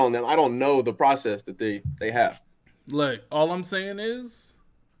can't hate on them. I don't know the process that they have. Look, all I'm saying is,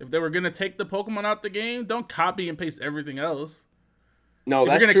 if they were gonna take the Pokemon out the game, don't copy and paste everything else. No, if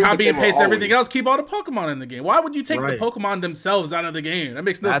you're gonna copy and paste everything else, keep all the Pokemon in the game. Why would you take the Pokemon themselves out of the game? That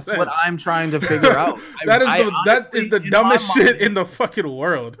makes no sense. That's what I'm trying to figure out. That is the dumbest shit in the fucking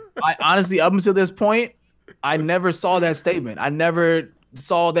world. I honestly, up until this point, I never saw that statement. I never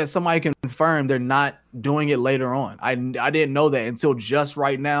saw that somebody confirmed they're not doing it later on. I didn't know that until just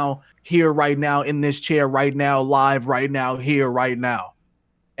right now, here right now, in this chair right now, live right now, here right now.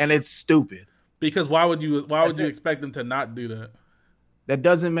 And it's stupid. Because why would you expect them to not do that? That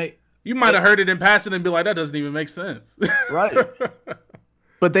doesn't make... You might have heard it in passing and be like, that doesn't even make sense. Right.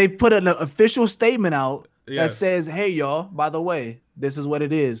 But they put an official statement out that says, hey, y'all, by the way, this is what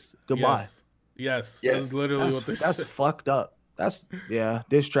it is. Goodbye. Yes. That's literally what they said. That's fucked up.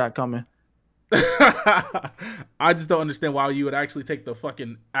 Diss track coming. I just don't understand why you would actually take the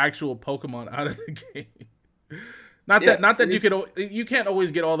fucking actual Pokemon out of the game. Not that you can't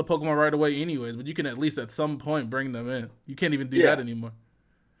always get all the Pokemon right away anyways, but you can at least at some point bring them in. You can't even do that anymore.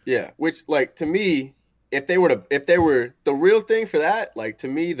 Yeah, which like to me, if they were the real thing for that, like to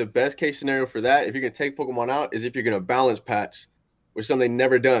me the best case scenario for that, if you're gonna take Pokemon out, is if you're gonna balance patch, which is something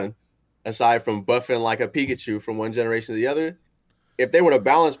never done, aside from buffing like a Pikachu from one generation to the other. If they were to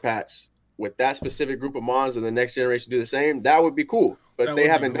balance patch with that specific group of Mons and the next generation do the same, that would be cool. But they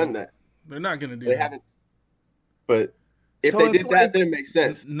haven't done that. They're not gonna do that. They haven't. But if they did that, then it makes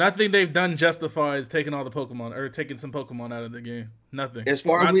sense. Nothing they've done justifies taking all the Pokemon or taking some Pokemon out of the game. Nothing. As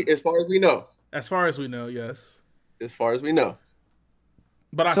far as we know. As far as we know, yes. As far as we know.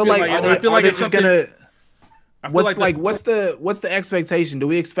 But I feel like it's something. What's the expectation? Do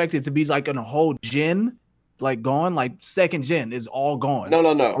we expect it to be like in a whole gen, like gone, like second gen is all gone? No.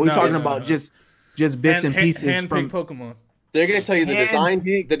 Are we talking about just bits and pieces from Pokemon? They're going to tell you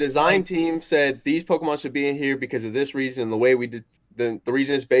the design team said these Pokemon should be in here because of this reason and the way we did the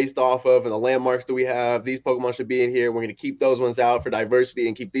reason it's based off of and the landmarks that we have. These Pokemon should be in here. We're going to keep those ones out for diversity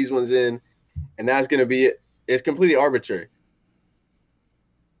and keep these ones in. And that's going to be it. It's completely arbitrary.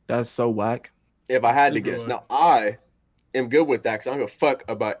 That's so whack. If I had to guess. Now, I am good with that because I don't give a fuck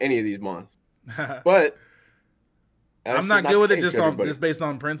about any of these mons. But I'm not good with it just based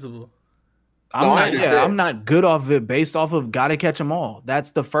on principle. I'm not good off of it based off of gotta catch them all.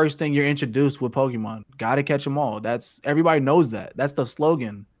 That's the first thing you're introduced with Pokemon. Gotta catch them all. Everybody knows that. That's the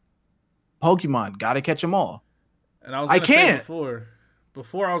slogan. Pokemon, gotta catch them all. And I can't.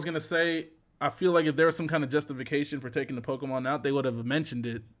 Before I was gonna say, I feel like if there was some kind of justification for taking the Pokemon out, they would have mentioned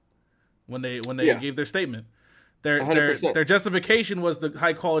it when they gave their statement. Their justification was the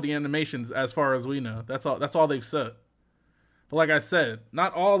high quality animations, as far as we know. That's all they've said. But like I said,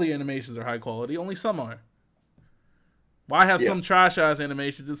 not all the animations are high quality. Only some are. Why have some trash ass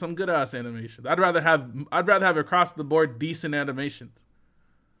animations and some good ass animations? I'd rather have across the board decent animations.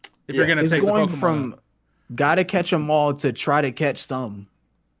 If you're gonna take the Pokemon from gotta catch them all to try to catch some,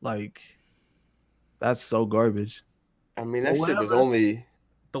 like that's so garbage. I mean, that shit was only.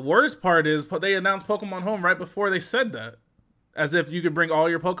 The worst part is they announced Pokemon Home right before they said that, as if you could bring all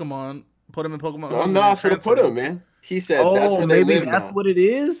your Pokemon, put them in Pokemon Home. I'm not going to put them, man. He said, that's where they live that's now. What it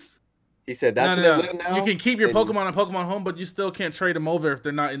is. He said that's where they live now. You can keep your Pokemon in Pokemon Home, but you still can't trade them over if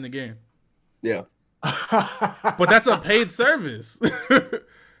they're not in the game. Yeah. But that's a paid service.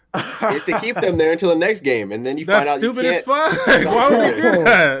 It's to keep them there until the next game, and then you find out stupid as fuck. Why would you do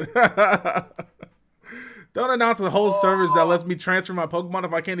that? Don't announce a whole service that lets me transfer my Pokemon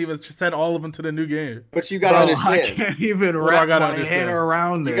if I can't even send all of them to the new game. But you gotta understand. I can't even wrap my head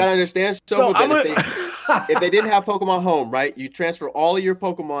around it. You gotta understand. If they didn't have Pokemon Home, right? You transfer all of your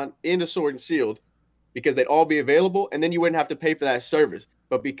Pokemon into Sword and Shield because they'd all be available, and then you wouldn't have to pay for that service.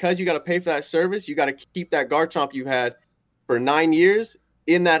 But because you got to pay for that service, you got to keep that Garchomp you had for 9 years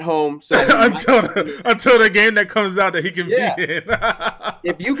in that home so until the game that comes out that he can be in.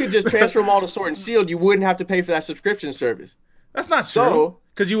 If you could just transfer them all to Sword and Shield, you wouldn't have to pay for that subscription service. That's not true.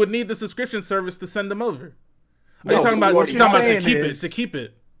 Because you would need the subscription service to send them over. Are you talking about to keep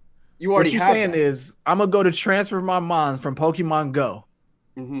it? You already what you're saying is I'm gonna go to transfer my Mons from Pokemon Go.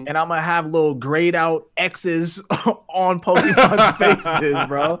 Mm-hmm. And I'm gonna have little grayed out X's on Pokemon's faces,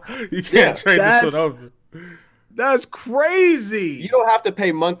 bro. You can't trade this one over. That's crazy. You don't have to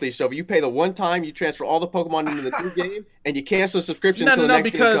pay monthly, so you pay the one time, you transfer all the Pokemon into the new game, and you cancel the subscription until the next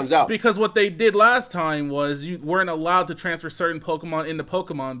game comes out. Because what they did last time was you weren't allowed to transfer certain Pokemon in the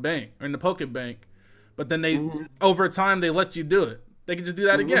Pokemon Bank or in the Pokebank, but then they over time they let you do it. They can just do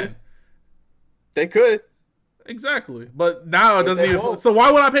that again. They could. Exactly, but now it doesn't even. So why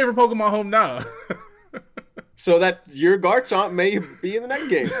would I pay for Pokemon Home now? So that your Garchomp may be in the next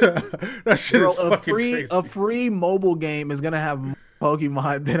game. That shit is fucking crazy. A free mobile game is gonna have more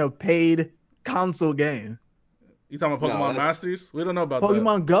Pokemon than a paid console game. You talking about Pokemon Masters? We don't know about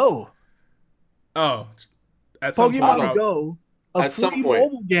Pokemon Go. Oh, at Pokemon Go, a free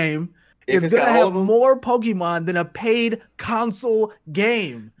mobile game is gonna have more Pokemon than a paid console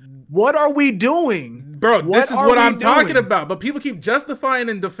game. What are we doing, bro? This is what I'm talking about. But people keep justifying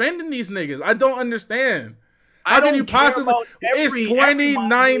and defending these niggas. I don't understand. How can you possibly? It's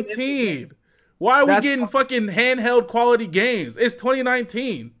 2019. Why are we getting fucking handheld quality games? It's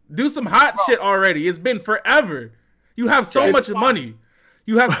 2019. Do some hot shit already. It's been forever. You have so much money.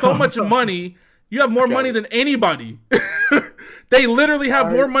 You have so much money. You have more money than anybody. They literally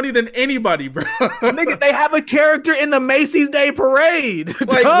have more money than anybody, bro. Nigga, they have a character in the Macy's Day Parade.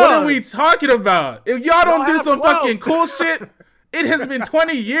 Like, what are we talking about? If y'all don't do some fucking cool shit, it has been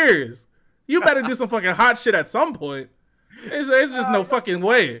 20 years. You better do some fucking hot shit at some point. It's just no fucking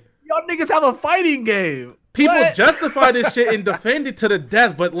way. Y'all niggas have a fighting game. People justify this shit and defend it to the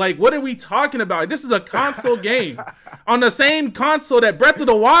death, but like, what are we talking about? This is a console game on the same console that Breath of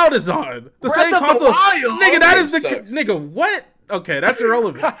the Wild is on. The same console, nigga. That is the nigga. What? Okay, that's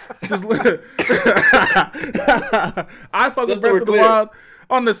irrelevant. Just I fuck with Breath of the Wild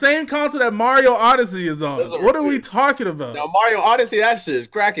on the same console that Mario Odyssey is on. What are we talking about? Now Mario Odyssey, that shit is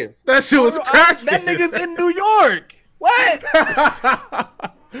cracking. That shit was cracking. That nigga's in New York. What?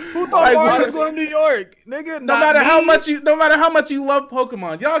 Who thought Mario was going to New York, nigga? No matter how much you love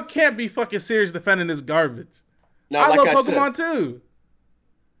Pokemon, y'all can't be fucking serious defending this garbage. Now, I love Pokemon too.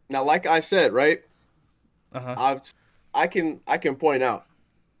 Now, like I said, right? I can point out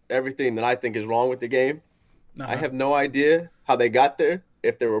everything that I think is wrong with the game. I have no idea how they got there,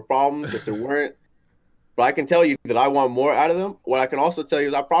 if there were problems, if there weren't. But I can tell you that I want more out of them. What I can also tell you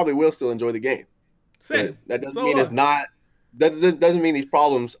is I probably will still enjoy the game. Same. That doesn't mean it's not. That doesn't mean these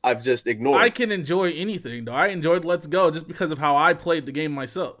problems I've just ignored. I can enjoy anything, though. I enjoyed Let's Go just because of how I played the game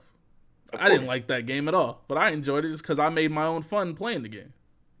myself. I didn't like that game at all, but I enjoyed it just because I made my own fun playing the game.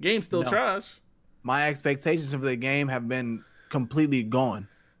 Game's still trash. My expectations for the game have been completely gone.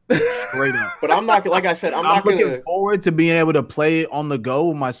 Straight up. But I'm not, like I said, I'm not looking forward to being able to play on the go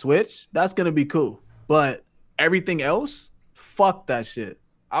with my Switch. That's going to be cool. But everything else, fuck that shit.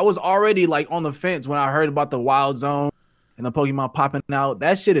 I was already like on the fence when I heard about the Wild Zone and the Pokemon popping out.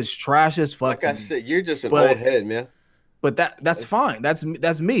 That shit is trash as fuck. Like I said, you're just an old head, man. But that's fine. That's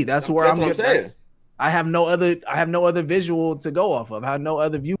me. That's where I'm saying. I have no other visual to go off of. I have no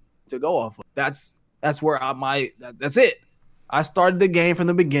other view to go off of. That's where that's it. I started the game from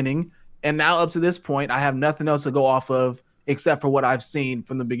the beginning, and now up to this point, I have nothing else to go off of except for what I've seen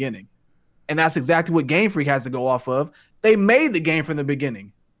from the beginning. And that's exactly what Game Freak has to go off of. They made the game from the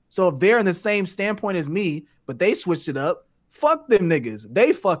beginning. So if they're in the same standpoint as me, but they switched it up, fuck them niggas.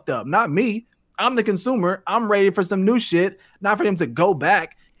 They fucked up, not me. I'm the consumer. I'm ready for some new shit, not for them to go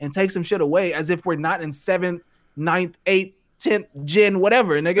back and take some shit away as if we're not in 7th, 9th, 8th, 10th gen,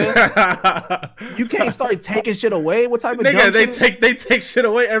 whatever, nigga. You can't start taking shit away. What type of nigga? They take shit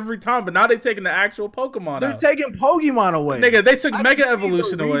away every time, but now they taking the actual Pokemon. They're taking Pokemon away. Nigga, they took Mega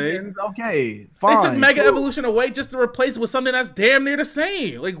Evolution away. Okay, fine. They took Mega Evolution away just to replace it with something that's damn near the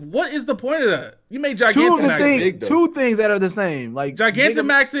same. Like, what is the point of that? You made Gigantamax. Two things that are the same. Like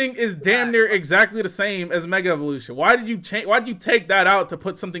Gigantamaxing is damn near exactly the same as Mega Evolution. Why did you change? Why did you take that out to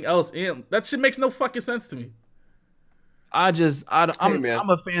put something else in? That shit makes no fucking sense to me. I'm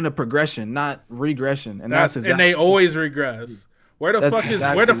a fan of progression, not regression, and that's exactly, and they always regress. Where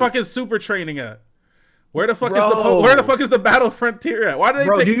the fuck is Super Training at? Where the fuck is the Battle Frontier at? Why did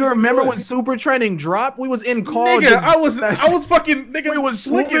they take? Do you remember when Super Training dropped? We was in call. Nigga, I was fucking nigga. We was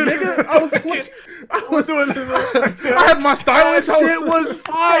flicking, nigga. I was flicking. I had my stylus. That shit was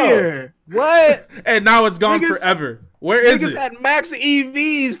fire. What? And now it's gone forever. Where is it? Niggas had Max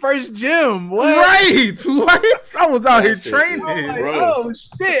EV's first gym. What? Right. What? I was out here training. Oh,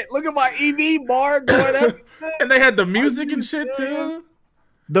 shit. Look at my EV bar going up. And they had the music and shit, too.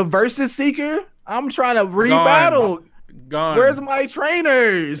 The Versus Seeker. I'm trying to rebattle. Gone. Where's my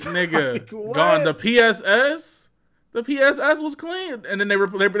trainers? Nigga. Like, gone. The PSS? The PSS was clean, and then they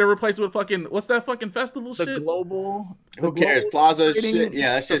replaced it with fucking what's that fucking festival shit? The global. Who cares? Plaza shit.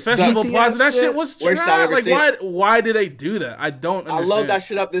 Yeah, that shit. Festival Plaza. That shit was trash. Like why did they do that? I don't understand. I love that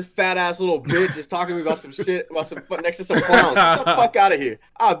shit up. This fat ass little bitch is talking to me about some shit next to some clowns. Get the fuck out of here!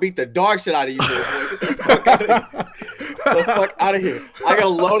 I'll beat the dog shit out of you, boy. Get the fuck out of here! Get the fuck out of here! I gotta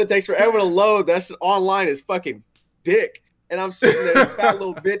load. It takes forever to load. That shit online is fucking dick. And I'm sitting there, fat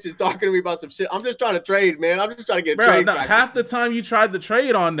little bitch is talking to me about some shit. I'm just trying to trade, man. I'm just trying to get trade. No, half the time you tried to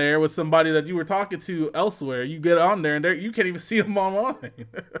trade on there with somebody that you were talking to elsewhere, you get on there and you can't even see him online.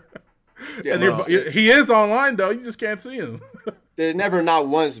 Yeah, he is online though. You just can't see him. There's never not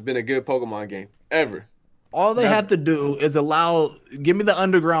once been a good Pokemon game ever. All they have to do is give me the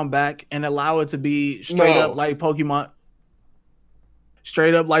underground back and allow it to be straight up like Pokemon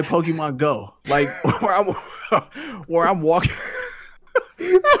Go, like where I'm walking.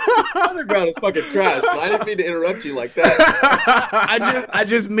 Underground is fucking trash. I didn't mean to interrupt you like that. I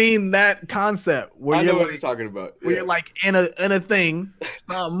just mean that concept where I know what you're talking about. Where you're like in a thing.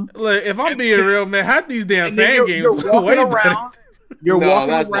 Look, if I'm being real, man, half these damn fan games you're way around. better. You're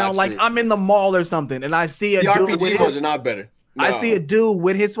walking around like I'm in the mall or something, and I see a dude. RPG ones are not better. No. I see a dude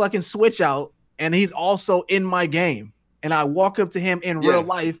with his fucking Switch out, and he's also in my game. And I walk up to him in real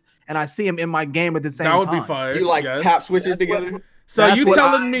life, and I see him in my game at the same time. That would be fire. You like tap switches together. So you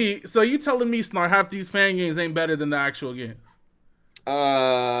telling me, Snark, half these fan games ain't better than the actual games?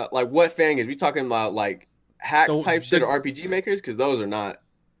 Like what fan games? We talking about like hack type shit or RPG makers? Because those are not.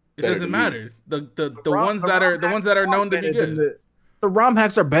 It doesn't matter. The ones that are known to be good. The ROM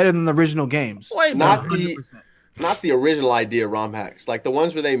hacks are better than the original games. Not the original idea ROM hacks. Like the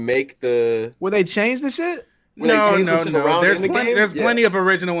ones where they make the. Where they change the shit? No. There's plenty of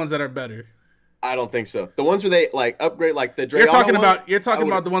original ones that are better. I don't think so. The ones where they like upgrade, like the Drayano You're talking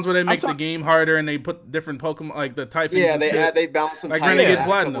about the ones where they make the game harder and they put different Pokemon, like the typing. Yeah, they balance some. Like Renegade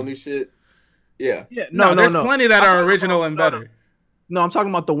Platinum. New shit. Yeah. No. There's plenty that are original and better. No, I'm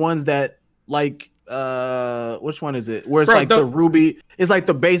talking about the ones that like. Which one is it? Where it's the Ruby. It's like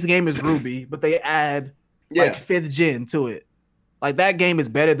the base game is Ruby, but they add like 5th gen to it. Like that game is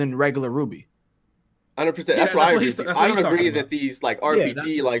better than regular Ruby. 100%. That's what I agree. I don't agree that these like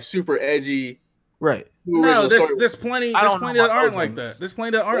RPG like super edgy. Right. No, there's plenty that aren't like that. There's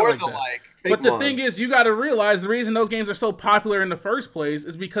plenty that aren't like that. But the thing is, you got to realize the reason those games are so popular in the first place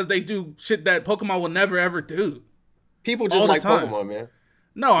is because they do shit that Pokemon will never ever do. People just like Pokemon, man.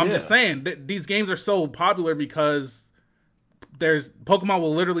 No, I'm just saying that these games are so popular because Pokemon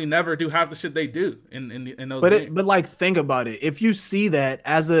will literally never do half the shit they do in those games. But like think about it. If you see that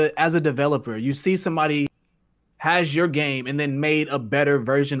as a developer, you see somebody has your game and then made a better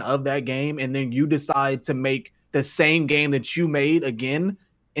version of that game, and then you decide to make the same game that you made again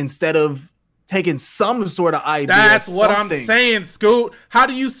instead of taking some sort of idea. That's what I'm saying, Scoot. How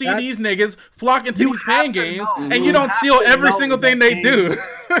do you see these niggas flock into these fan games and you don't steal every single thing they do?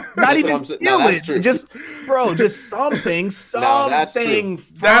 Not even steal it. Just something. That's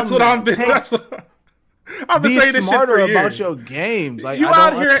what I'm been saying this shit for years. About your games. Like, you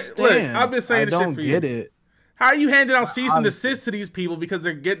out here, look, I've been saying this shit for years. I don't get it. How are you handing out cease and desist to these people because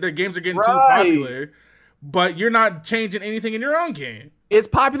their games are getting too popular, but you're not changing anything in your own game? It's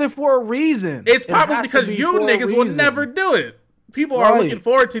popular for a reason. It's popular because you niggas will never do it. People are looking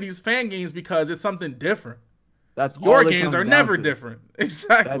forward to these fan games because it's something different. That's your games are never different.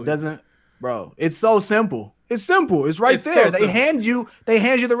 Exactly. That doesn't, bro. It's so simple. It's simple. It's right there. They hand you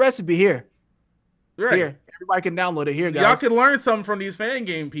the recipe here. Right. Here. Everybody can download it here, guys. Y'all can learn something from these fan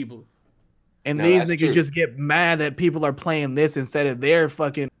game people. And these niggas just get mad that people are playing this instead of their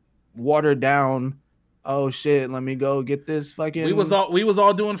fucking watered down. Oh shit! Let me go get this fucking. We was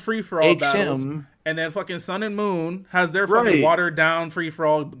all doing free for all battles, and then fucking Sun and Moon has their fucking watered down free for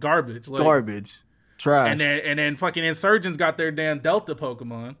all garbage, trash. And then fucking Insurgents got their damn Delta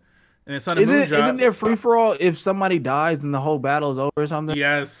Pokemon, and then Sun and Moon drops. Isn't there free for all if somebody dies then the whole battle is over or something?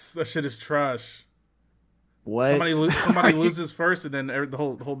 Yes, that shit is trash. What? Somebody loses first, and then the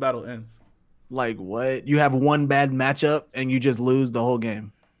whole battle ends. Like what? You have one bad matchup and you just lose the whole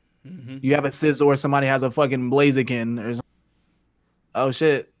game. Mm-hmm. You have a Scizor, somebody has a fucking Blaziken or something. Oh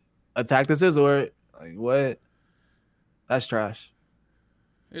shit. Attack the Scizor. Like what? That's trash.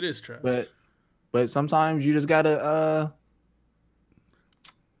 It is trash. But sometimes you just gotta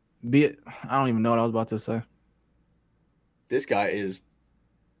I don't even know what I was about to say. This guy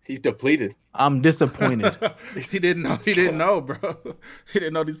he's depleted. I'm disappointed. He didn't know, bro. He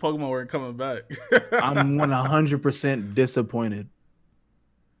didn't know these Pokemon weren't coming back. I'm 100% disappointed.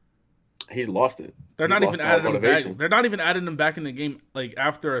 He's lost it. They're not even adding them back. They're not even adding them back in the game like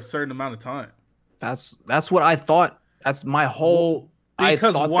after a certain amount of time. That's what I thought. That's my whole.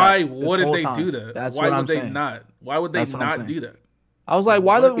 Because why wouldn't they do that? That's why would would they not? Why would they not do that? I was like,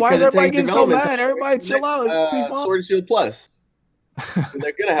 why is everybody getting so mad? Everybody chill out. It's gonna be fun. Sword and Shield Plus.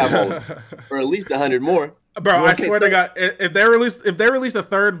 They're gonna have all of them, or at least 100 more. Bro, I swear to God, if they release a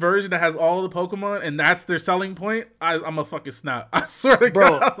third version that has all the Pokemon and that's their selling point, I'm a fucking snap. I swear to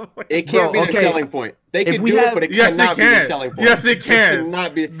God, it can't be their selling point. They can do it, but it cannot be their selling point. Yes, it can. It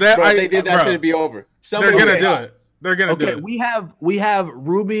cannot be. Bro, if they did that, shouldn't be over. They're gonna do it. They're gonna do it. We have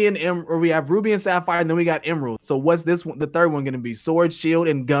Ruby and Sapphire, and then we got Emerald. So what's this one? The third one gonna be Sword, Shield,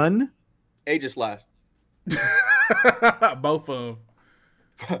 and Gun? Aegislash. Both of them.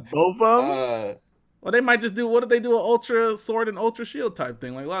 Both of them. Well, they might just do. What did they do? An Ultra Sword and Ultra Shield type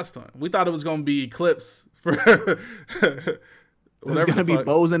thing like last time. We thought it was gonna be Eclipse for. It's gonna be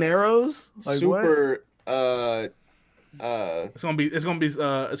bows and arrows. Like super. What? It's gonna be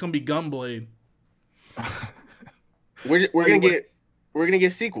Gunblade. We're gonna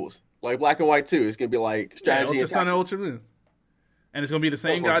get sequels like Black and White 2. It's gonna be like strategy. Ultra Sun and Ultra Moon. And it's gonna be the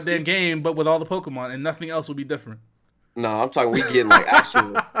same goddamn game, but with all the Pokemon, and nothing else will be different. No, I'm talking. We getting like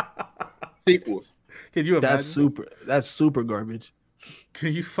actual sequels. Can you imagine? That's super garbage.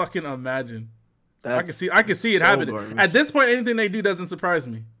 Can you fucking imagine? I can see it happening. Garbage. At this point, anything they do doesn't surprise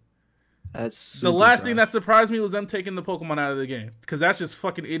me. That's the last thing that surprised me was them taking the Pokemon out of the game, because that's just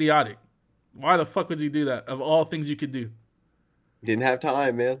fucking idiotic. Why the fuck would you do that? Of all things you could do, didn't have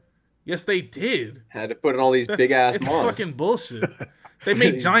time, man. Yes, they did. Had to put in all these big ass. It's fucking bullshit. They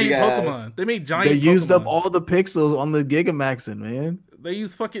made giant Pokemon. They made giant. They used up all the pixels on the Gigamaxing, man.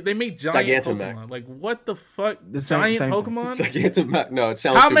 They made giant Pokemon. Like what the fuck? Giant Pokemon? Gigantamax. No, it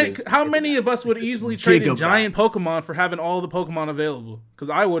sounds how many of us would easily trade in giant Pokemon for having all the Pokemon available? Because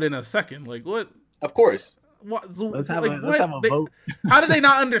I would in a second. Like what? Of course. What? Let's have a vote. How do they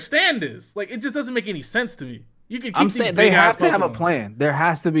not understand this? Like it just doesn't make any sense to me. You can. I'm saying they have to have a plan. There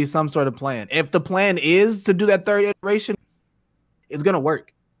has to be some sort of plan. If the plan is to do that third iteration, it's gonna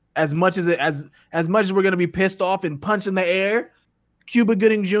work. As much as we're gonna be pissed off and punch in the air, Cuba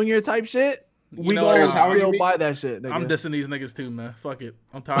Gooding Jr. type shit, we gonna still buy that shit. Nigga. I'm dissing these niggas too, man. Fuck it.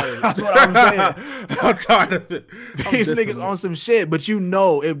 I'm tired of it. That's what I'm saying. I'm tired of it. These niggas on some shit, but you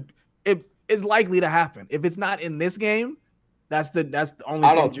know it is likely to happen. If it's not in this game, that's the only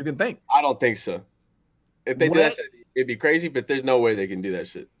thing you can think. I don't think so. If they do that shit, it'd be crazy, but there's no way they can do that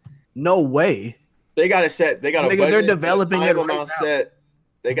shit. No way. They got it set. They got a budget. They're developing it right now. Set.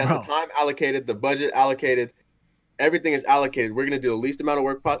 They got the time allocated, the budget allocated. Everything is allocated. We're going to do the least amount of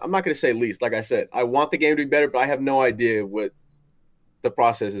work. I'm not going to say least. Like I said, I want the game to be better, but I have no idea what the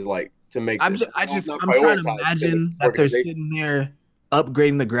process is like to make I'm trying to imagine that they're sitting there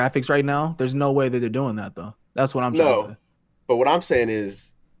upgrading the graphics right now. There's no way that they're doing that, though. That's what I'm trying to say. But what I'm saying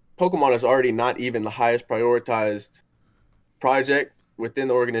is Pokemon is already not even the highest prioritized project within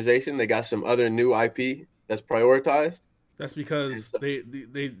the organization. They got some other new IP that's prioritized. That's because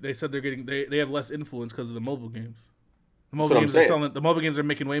they said they have less influence because of the mobile games. The mobile games are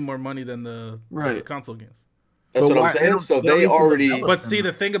making way more money than the console games. That's what I'm saying. So they already. But see,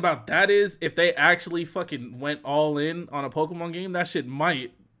 the thing about that is, if they actually fucking went all in on a Pokemon game, that shit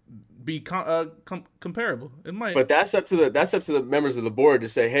might be comparable. It might. But that's up to the members of the board to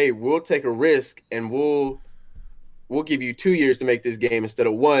say, hey, we'll take a risk and we'll give you 2 years to make this game instead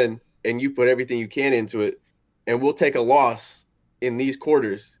of 1, and you put everything you can into it, and we'll take a loss in these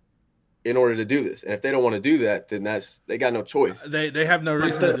quarters in order to do this. And if they don't want to do that, then they got no choice. They have no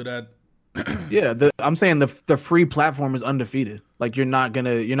reason to do that. Yeah, I'm saying the free platform is undefeated. Like you're not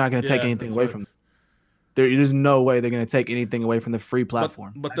gonna take anything away from it. There's no way they're gonna take anything away from the free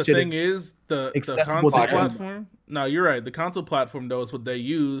platform. But the thing is, the console platform. No, you're right. The console platform though is what they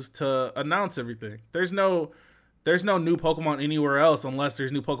use to announce everything. There's no new Pokemon anywhere else unless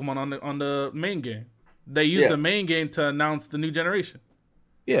there's new Pokemon on the main game. They use the main game to announce the new generation.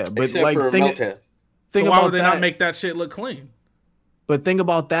 Yeah, but except like so why would they not make that shit look clean? But think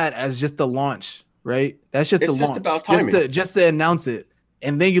about that as just the launch, right? That's just the launch. Just about timing. Just to announce it.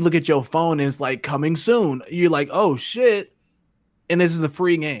 And then you look at your phone and it's like coming soon. You're like, oh shit. And this is a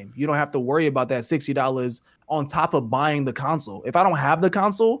free game. You don't have to worry about that $60 on top of buying the console. If I don't have the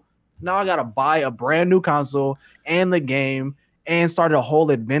console, now I gotta buy a brand new console and the game and start a whole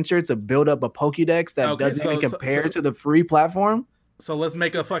adventure to build up a Pokédex that doesn't even compare to the free platform. So let's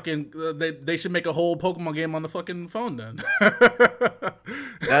make a fucking. They should make a whole Pokemon game on the fucking phone then.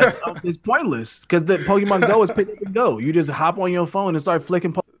 It's pointless because the Pokemon Go is pick up and go. You just hop on your phone and start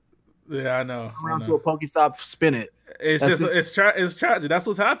flicking. Yeah, I know. Around to a Pokestop, spin it. It's tragic. That's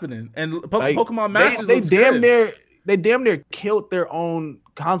what's happening. And Pokemon Masters they damn near killed their own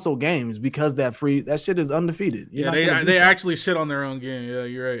console games because that shit is undefeated. They actually shit on their own game. Yeah,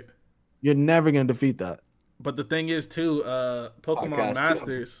 you're right. You're never gonna defeat that. But the thing is, too, Pokemon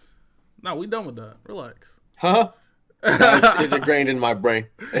Masters. No, we done with that. Relax. Huh? It's ingrained in my brain.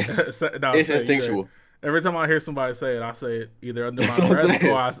 It's instinctual. Every time I hear somebody say it, I say it either under my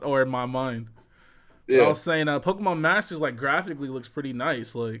breath or in my mind. Yeah. I was saying, Pokemon Masters, like, graphically looks pretty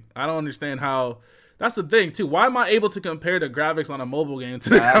nice. Like, I don't understand how. That's the thing, too. Why am I able to compare the graphics on a mobile game to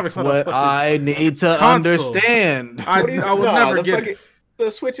the graphics on a what I need to understand. I would never get it.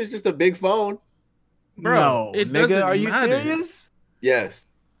 The Switch is just a big phone. Bro, nigga, are you serious? Yes.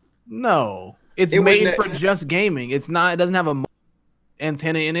 No, it's made for just gaming. It's not. It doesn't have a.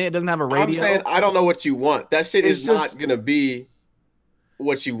 antenna in it. It doesn't have a radio. I'm saying I don't know what you want. That shit is not gonna be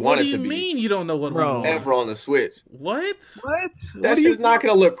what you want it to be. What do you mean you don't know what we want? Ever on the Switch? What? That shit's not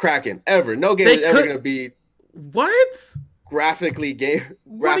gonna look cracking ever. No game is ever gonna be what? Graphically game.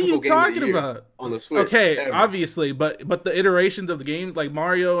 What are you talking about on the Switch? Okay, ever. Obviously, but the iterations of the games like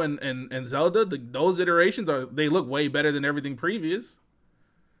Mario and Zelda, those iterations they look way better than everything previous.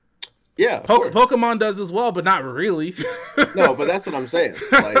 Yeah, Pokemon does as well, but not really. No, but that's what I'm saying.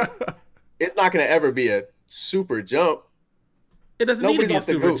 Like, it's not gonna ever be a super jump. It doesn't need to be a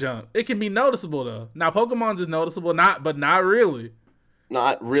super jump. It can be noticeable though. Now Pokemon's is noticeable, but not really.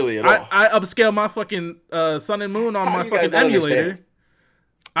 Not really at all. I upscale my fucking Sun and Moon on my fucking emulator.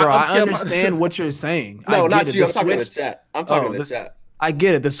 Bro, I understand what you're saying. No, not you. I'm talking in the chat. I'm talking in the chat. I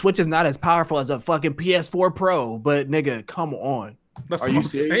get it. The Switch is not as powerful as a fucking PS4 Pro, but nigga, come on. That's what I'm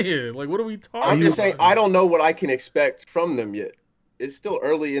saying. Like, what are we talking about? I'm just saying I don't know what I can expect from them yet. It's still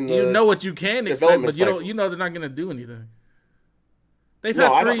early in the You know what you can expect, but you know they're not gonna do anything. They've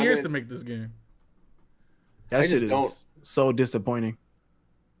had 3 years to make this game. That shit is so disappointing.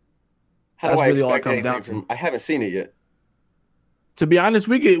 How do I expect anything from? I haven't seen it yet. To be honest,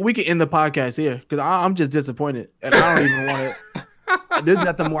 we could end the podcast here because I'm just disappointed and I don't even want it. There's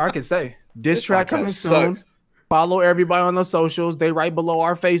nothing more I can say. Diss track coming soon. Follow everybody on the socials. They right below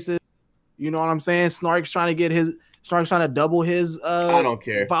our faces. You know what I'm saying? Snark's trying to double his I don't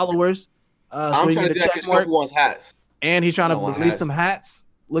care followers. I'm trying to do that because someone wants hats. And he's trying to release some hats.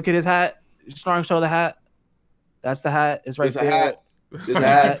 Look at his hat. Snark, show the hat. That's the hat. It's right there. There's a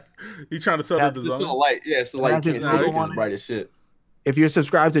hat. He's trying to sell the design. It's the light. Yeah, it's the light. It's bright as shit. If you're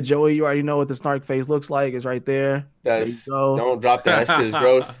subscribed to Joey, you already know what the Snark face looks like. It's right there. Don't drop that. That shit is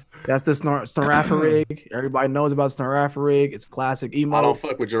gross. That's the Snaraffarig. Everybody knows about Snaraffarig. It's classic emo. I don't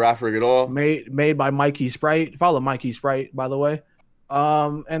fuck with Girafarig at all. Made by Mikey Sprite. Follow Mikey Sprite, by the way.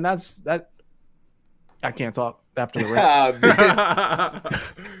 And that's that. I can't talk after the rat.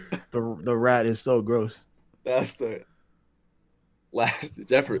 the rat is so gross. That's the last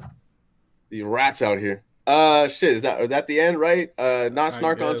Jeffrey. The rats out here. Shit, is that the end, right? Not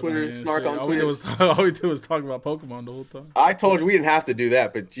Snark on Twitter, man, Snark on Twitter. All we do was talk about Pokemon the whole time. I told you we didn't have to do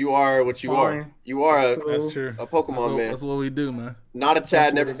that, but you are what you are. You are that's true. A Pokemon man. That's what we do, man. Not a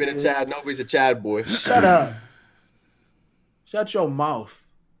Chad, never been a Chad. Nobody's a Chad boy. Shut up. Shut your mouth.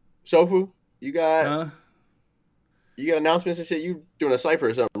 Shofu, you got announcements and shit. You doing a cipher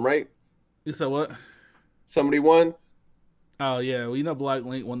or something, right? You said what? Somebody won? Oh yeah, well, you know Black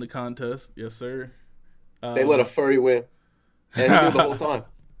Link won the contest. Yes, sir. They let a furry win, and he knew the whole time.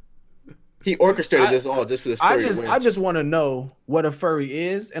 He orchestrated this all just for this furry win. I just want to know what a furry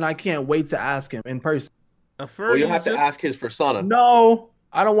is, and I can't wait to ask him in person. A furry? Well, you'll have to ask his persona. No,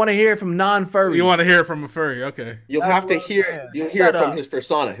 I don't want to hear it from non-furries. You want to hear it from a furry? Okay. You'll have to hear. You'll hear it from his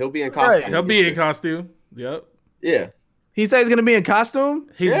persona. He'll be in costume. Right. He'll be in costume. Yep. Yeah. He said he's gonna be in costume.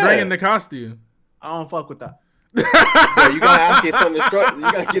 He's bringing the costume. I don't fuck with that. Bro, you gotta ask it from the start. You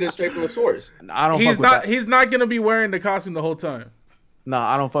gotta get it straight from the source. I don't. He's not gonna be wearing the costume the whole time. No,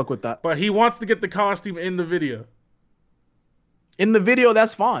 I don't fuck with that. But he wants to get the costume in the video. In the video,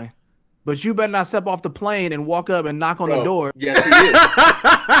 that's fine. But you better not step off the plane and walk up and knock on the door. Yes, he is.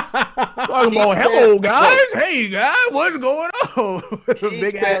 Talking about, hello guys, hey guys, what's going on?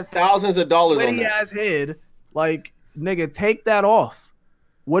 Big ass, thousands of dollars on that. Big ass head. Like, nigga, take that off.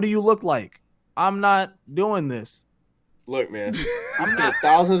 What do you look like? I'm not doing this. Look, man, I'm spent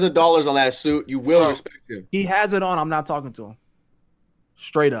thousands of dollars on that suit. You will respect him. He has it on. I'm not talking to him.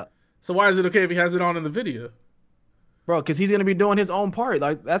 Straight up. So why is it okay if he has it on in the video? Bro, because he's gonna be doing his own part.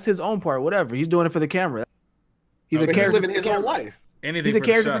 Like, that's his own part. Whatever. He's doing it for the camera. He's a character. He's living his own life. Anything he's a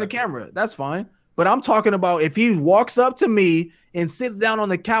character for the camera. That's fine. But I'm talking about if he walks up to me and sits down on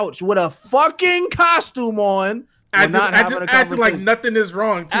the couch with a fucking costume on. Acting like nothing is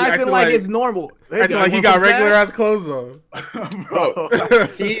wrong. Too. Acting like it's normal. Acting like he got regular ass clothes on. Bro,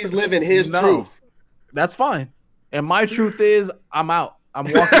 he's living his truth. That's fine. And my truth is, I'm out. I'm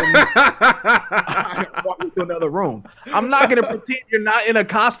walking to another room. I'm not gonna pretend you're not in a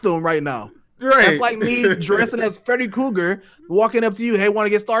costume right now. Right. That's like me dressing as Freddy Krueger, walking up to you. Hey, want to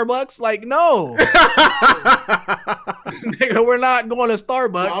get Starbucks? Like, no. Nigga, we're not going to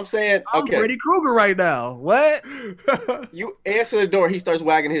Starbucks. So I'm saying, okay. I'm Freddy Krueger right now. What? You answer the door. He starts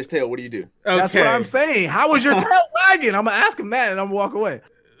wagging his tail. What do you do? Okay. That's what I'm saying. How was your tail wagging? I'm gonna ask him that, and I'm gonna walk away.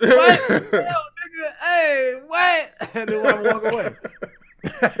 What? Yo, nigga, hey, what? And then I'm gonna walk away.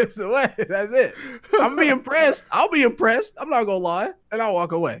 So what? That's it. I'm gonna be impressed. I'll be impressed. I'm not gonna lie, and I'll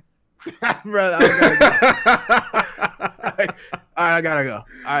walk away. Brother, I gotta go. right, I gotta go. All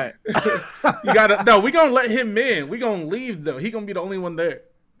right. You gotta no, we gonna let him in. We gonna leave though. He gonna be the only one there.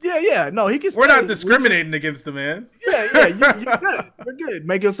 Yeah. No, he can. We're not discriminating against the man. Yeah. You're good. We're good.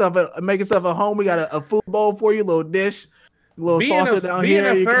 Make yourself a home. We got a food bowl for you, a little dish, a little salsa down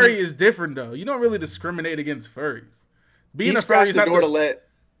here. Being a furry is different though. You don't really discriminate against furries. Being a furry is the door to let.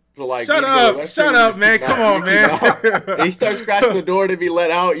 So like, shut up, man. Come on, man. He starts scratching the door to be let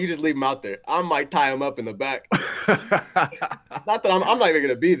out. You just leave him out there. I might tie him up in the back. Not that I'm not even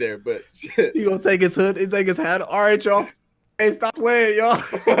gonna be there, but shit. You gonna take his hood and take his hat? All right, y'all. Hey, stop playing, y'all.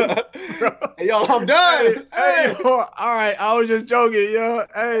 Hey, y'all, I'm done. Hey, all right. I was just joking, yo.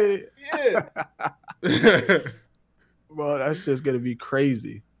 Hey. Yeah. Bro, that's just gonna be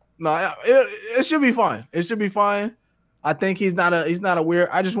crazy. No, it should be fine. It should be fine. I think he's not a weird.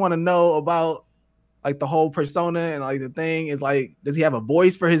 I just want to know about like the whole persona and like the thing is like, does he have a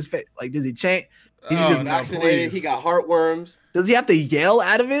voice for his face? Like, does he chant? He's just vaccinated. He got heartworms. Does he have to yell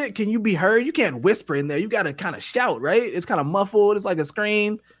out of it? Can you be heard? You can't whisper in there. You got to kind of shout, right? It's kind of muffled. It's like a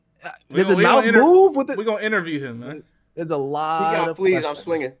scream. Does his mouth move with it? We're gonna interview him, man. There's a lot. He got fleas. I'm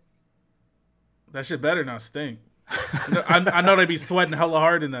swinging. That shit better not stink. I know they be sweating hella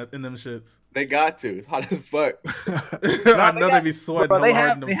hard in them shits. They got to. It's hot as fuck. I know they be sweating hella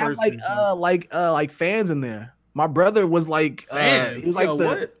hard in them. They have like fans in there. My brother was like, fans. He's like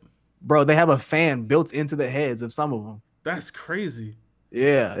what? Bro, they have a fan built into the heads of some of them. That's crazy.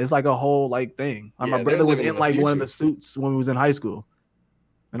 Yeah, it's like a whole like thing. Like, my brother was in like one of the suits when we was in high school,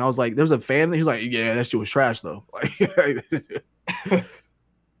 and I was like, "There's a fan." He's like, "Yeah, that shit was trash though."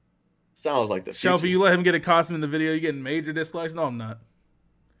 Sounds like the future. Shelby, you let him get a costume in the video, you getting major dislikes? No, I'm not.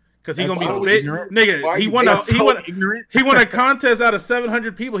 Because he gonna be spitting, nigga. He won a contest out of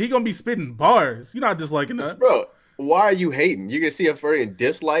 700 people. He gonna be spitting bars. You're not disliking that, bro. Why are you hating? You're gonna see a furry and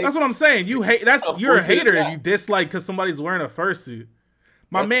dislike? That's what I'm saying. You hate. You're a hater if you dislike because somebody's wearing a fursuit.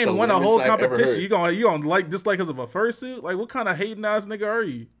 My man won a whole competition. You gonna dislike because of a fursuit? Like, what kind of hating ass nigga are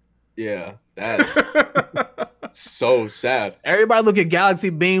you? Yeah, that's so sad. Everybody look at Galaxy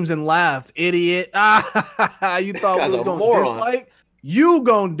Beams and laugh, idiot. You thought we was gonna dislike? You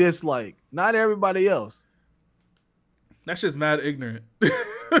gonna dislike, not everybody else. That's just mad ignorant. What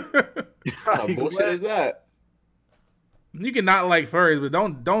kind of bullshit is that? You can not like furries, but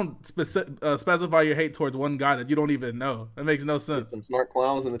don't specify your hate towards one guy that you don't even know. That makes no sense. Some smart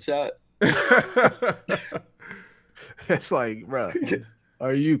clowns in the chat. It's like, bro,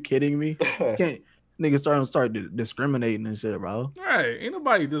 are you kidding me? Can't niggas start discriminating and shit, bro? Right? Ain't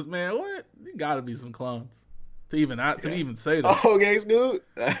nobody just man. What? You gotta be some clowns to even say that. Oh, gangs, dude.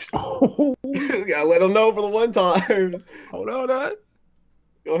 Gotta let them know for the one time. Hold on.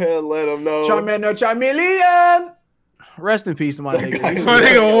 Go ahead and let them know. Charmeleon. Rest in peace, my nigga. My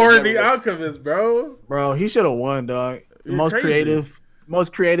nigga Warren the Alchemist, bro. Bro, he should have won, dog. Most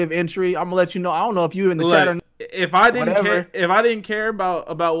creative entry. I'm gonna let you know. I don't know if you in the chat or not. If I didn't care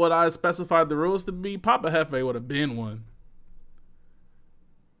about what I specified the rules to be, Papa Hefe would have been one.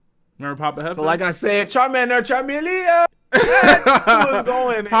 Remember Papa Hefe? So like I said, Charmeleon.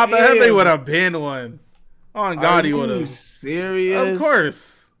 Papa Hefe would have been one. On God, he would have. Serious? Of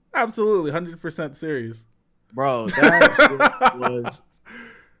course, absolutely, 100% serious. Bro, that shit was.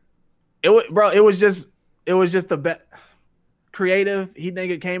 It was just the best. Creative. He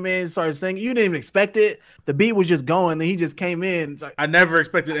nigga came in, started singing. You didn't even expect it. The beat was just going, then he just came in. Like, I never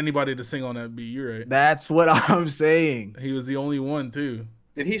expected anybody to sing on that beat. You're right. That's what I'm saying. He was the only one too.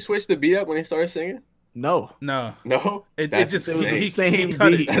 Did he switch the beat up when he started singing? No. It was the same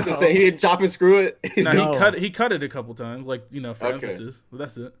beat. That's what I'm saying. He didn't chop and screw it. He cut it a couple times, like for emphasis. But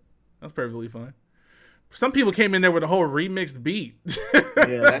that's it. That's perfectly fine. Some people came in there with a whole remixed beat.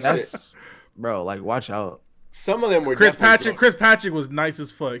 Yeah, that's bro. Like, watch out. Some of them were Chris Patrick was nice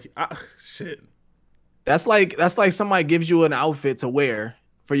as fuck. Shit. That's like somebody gives you an outfit to wear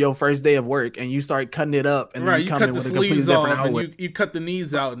for your first day of work, and you start cutting it up, and then you come in with a completely different outfit. And you cut the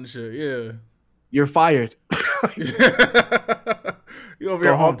knees out and shit. Yeah. You're fired. You over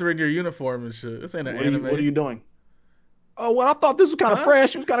here altering your uniform and shit. This ain't an anime. What are you doing? Oh, well, I thought this was kind of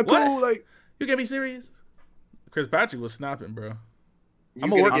fresh. It was kind of cool. Like, you can't be serious. Chris Patrick was snapping, bro. I'm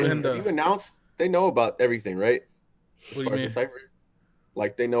gonna work with him. You've announced they know about everything, right? As what far as the Cypher,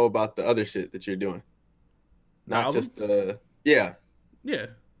 like they know about the other shit that you're doing, not just yeah.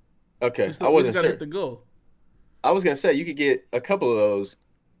 Okay, I wasn't sure. Hit the goal. I was gonna say you could get a couple of those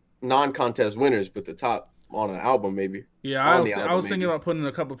non-contest winners, but the top on an album maybe. Yeah, I was thinking about putting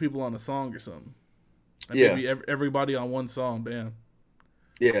a couple people on a song or something. And maybe everybody on one song, bam.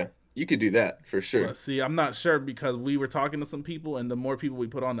 Yeah, You could do that for sure. But see, I'm not sure because we were talking to some people, and the more people we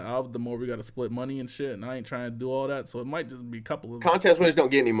put on the album, the more we got to split money and shit. And I ain't trying to do all that, so it might just be a couple of contest winners don't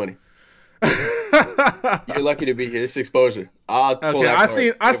get any money. You're lucky to be here. It's exposure. I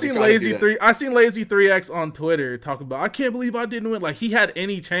seen Lazy 3X on Twitter talking about I can't believe I didn't win. Like he had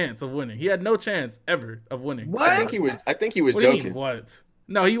any chance of winning. He had no chance ever of winning. What? I think he was joking. What?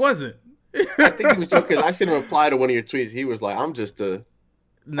 No, he wasn't. I think he was joking because I seen him reply to one of your tweets. He was like, "I'm just a."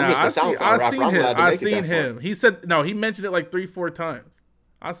 No, I seen him. He said no. He mentioned it like 3-4 times.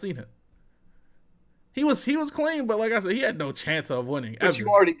 I seen him. He was clean, but like I said, he had no chance of winning. But you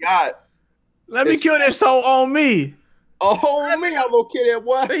already got. Let me kill this soul on me. Oh me, I'm gonna kill that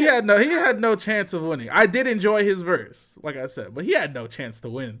boy. He had no chance of winning. I did enjoy his verse, like I said, but he had no chance to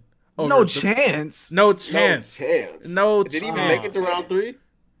win. No chance. Did he even make it to round 3?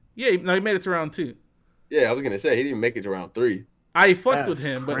 Yeah, no, he made it to round 2. Yeah, I was gonna say he didn't make it to round 3. I fucked with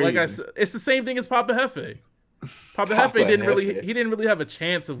him, but like I said, it's the same thing as Papa Hefe. Papa Hefe didn't really have a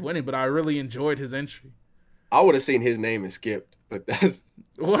chance of winning, but I really enjoyed his entry. I would have seen his name and skipped, but that's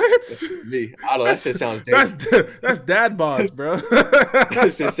me. I don't know. That shit sounds dangerous. That's dad boss, bro.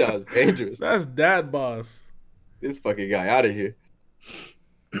 That shit sounds dangerous. That's dad boss. This fucking guy out of here.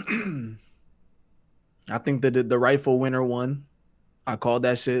 I think that the rightful winner won. I called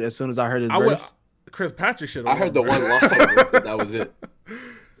that shit as soon as I heard his verse. Chris Patrick should have. I heard the one line. That was it.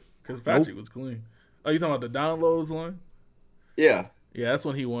 Chris Patrick was clean. Oh, you talking about the downloads line? Yeah. Yeah, that's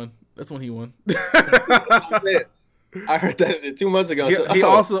when he won. I heard that shit 2 months ago.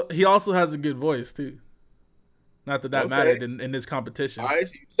 He also has a good voice too. Not that mattered in this competition. All right,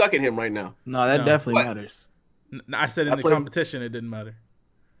 so you suck at him right now. No, that definitely matters. I said in the competition it didn't matter.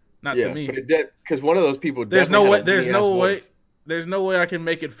 Not to me. Because one of those people. There's no way I can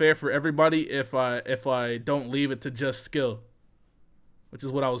make it fair for everybody if I don't leave it to just skill, which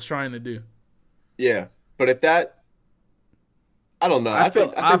is what I was trying to do. Yeah, but if that. I don't know. I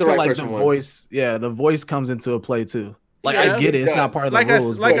feel like the voice, the voice comes into a play too. Like I get it, it's not part of the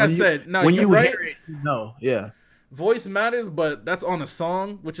rules. Like I said, no, when you right. hear it, yeah. Voice matters, but that's on a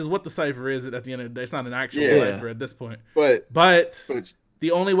song, which is what the cipher is at the end of the day. It's not an actual cipher at this point. But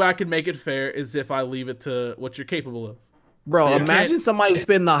the only way I can make it fair is if I leave it to what you're capable of. Bro, imagine somebody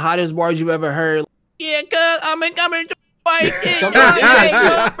spitting the hottest bars you've ever heard. Yeah, cuz I'm coming to fight it.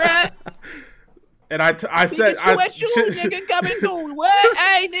 And I said, nigga coming through. What?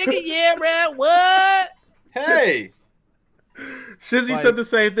 Hey, nigga, yeah, bro. What? Hey. Shizzy said the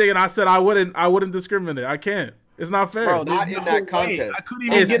same thing, and I said I wouldn't discriminate. I can't. It's not fair. Bro, not in that contest. I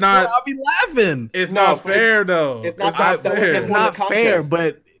couldn't even get not. I'll be laughing. It's not fair though. It's not fair. It's not fair,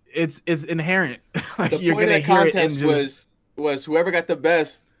 but it's inherent. Like the point of the contest was whoever got the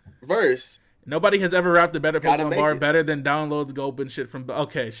best verse. Nobody has ever rapped a better Pokemon bar better than Downloads Gulp and shit from.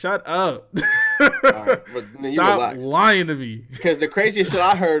 Okay, shut up. Right, stop lying to me. Because the craziest shit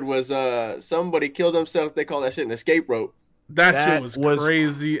I heard was somebody killed himself. They call that shit an escape rope. That shit was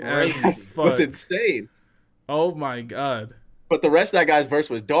crazy as fuck. Was insane. Oh my god. But the rest of that guy's verse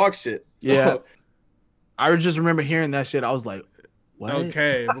was dog shit. So. Yeah. I just remember hearing that shit. I was like, what?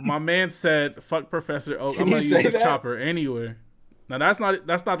 Okay, but my man said, "Fuck Professor Oak. I'm gonna use this chopper anywhere." Now that's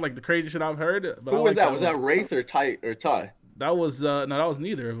not like the crazy shit I've heard. But who was that? Was that Wraith or Ty? That was that was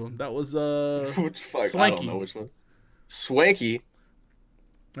neither of them. That was Swanky. I don't know which one. Swanky.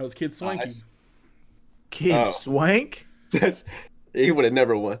 That was Kid Swanky. Swank? He would have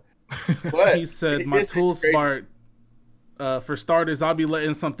never won. But he said, "My tools spark. For starters, I'll be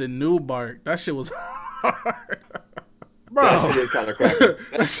letting something new bark." That shit was hard, bro. That shit is kind of cracking.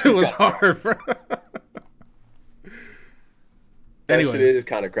 That shit was hard, bro. That shit is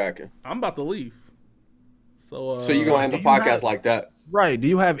kind of cracking. I'm about to leave. So you gonna end the podcast like that? Right. Do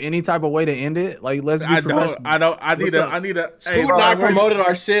you have any type of way to end it? Like, let's be professional. I need a. Scoot and I promoted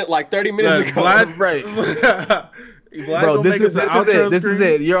our shit like 30 minutes ago. Right. Bro, this is it. This is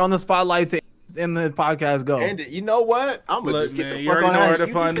it. You're on the spotlight to end the podcast. Go. And you know what? I'm gonna just get the fuck on where to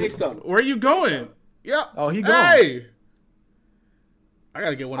find. Where are you going? Yeah. Oh, he going. Hey. I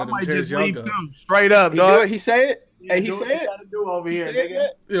gotta get one of them chairs. Y'all go. Straight up, dog. He say it. Yeah, hey, he said it. Gotta do over here, nigga.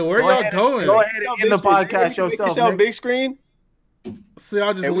 Yeah, where y'all going? Go ahead and end the podcast yourself. Big screen. See,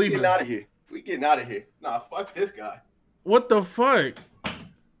 I'll just leave. We getting out of here. We getting out of here. Nah, fuck this guy. What the fuck?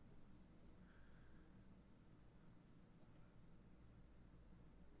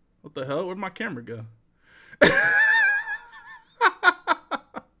 What the hell? Where'd my camera go?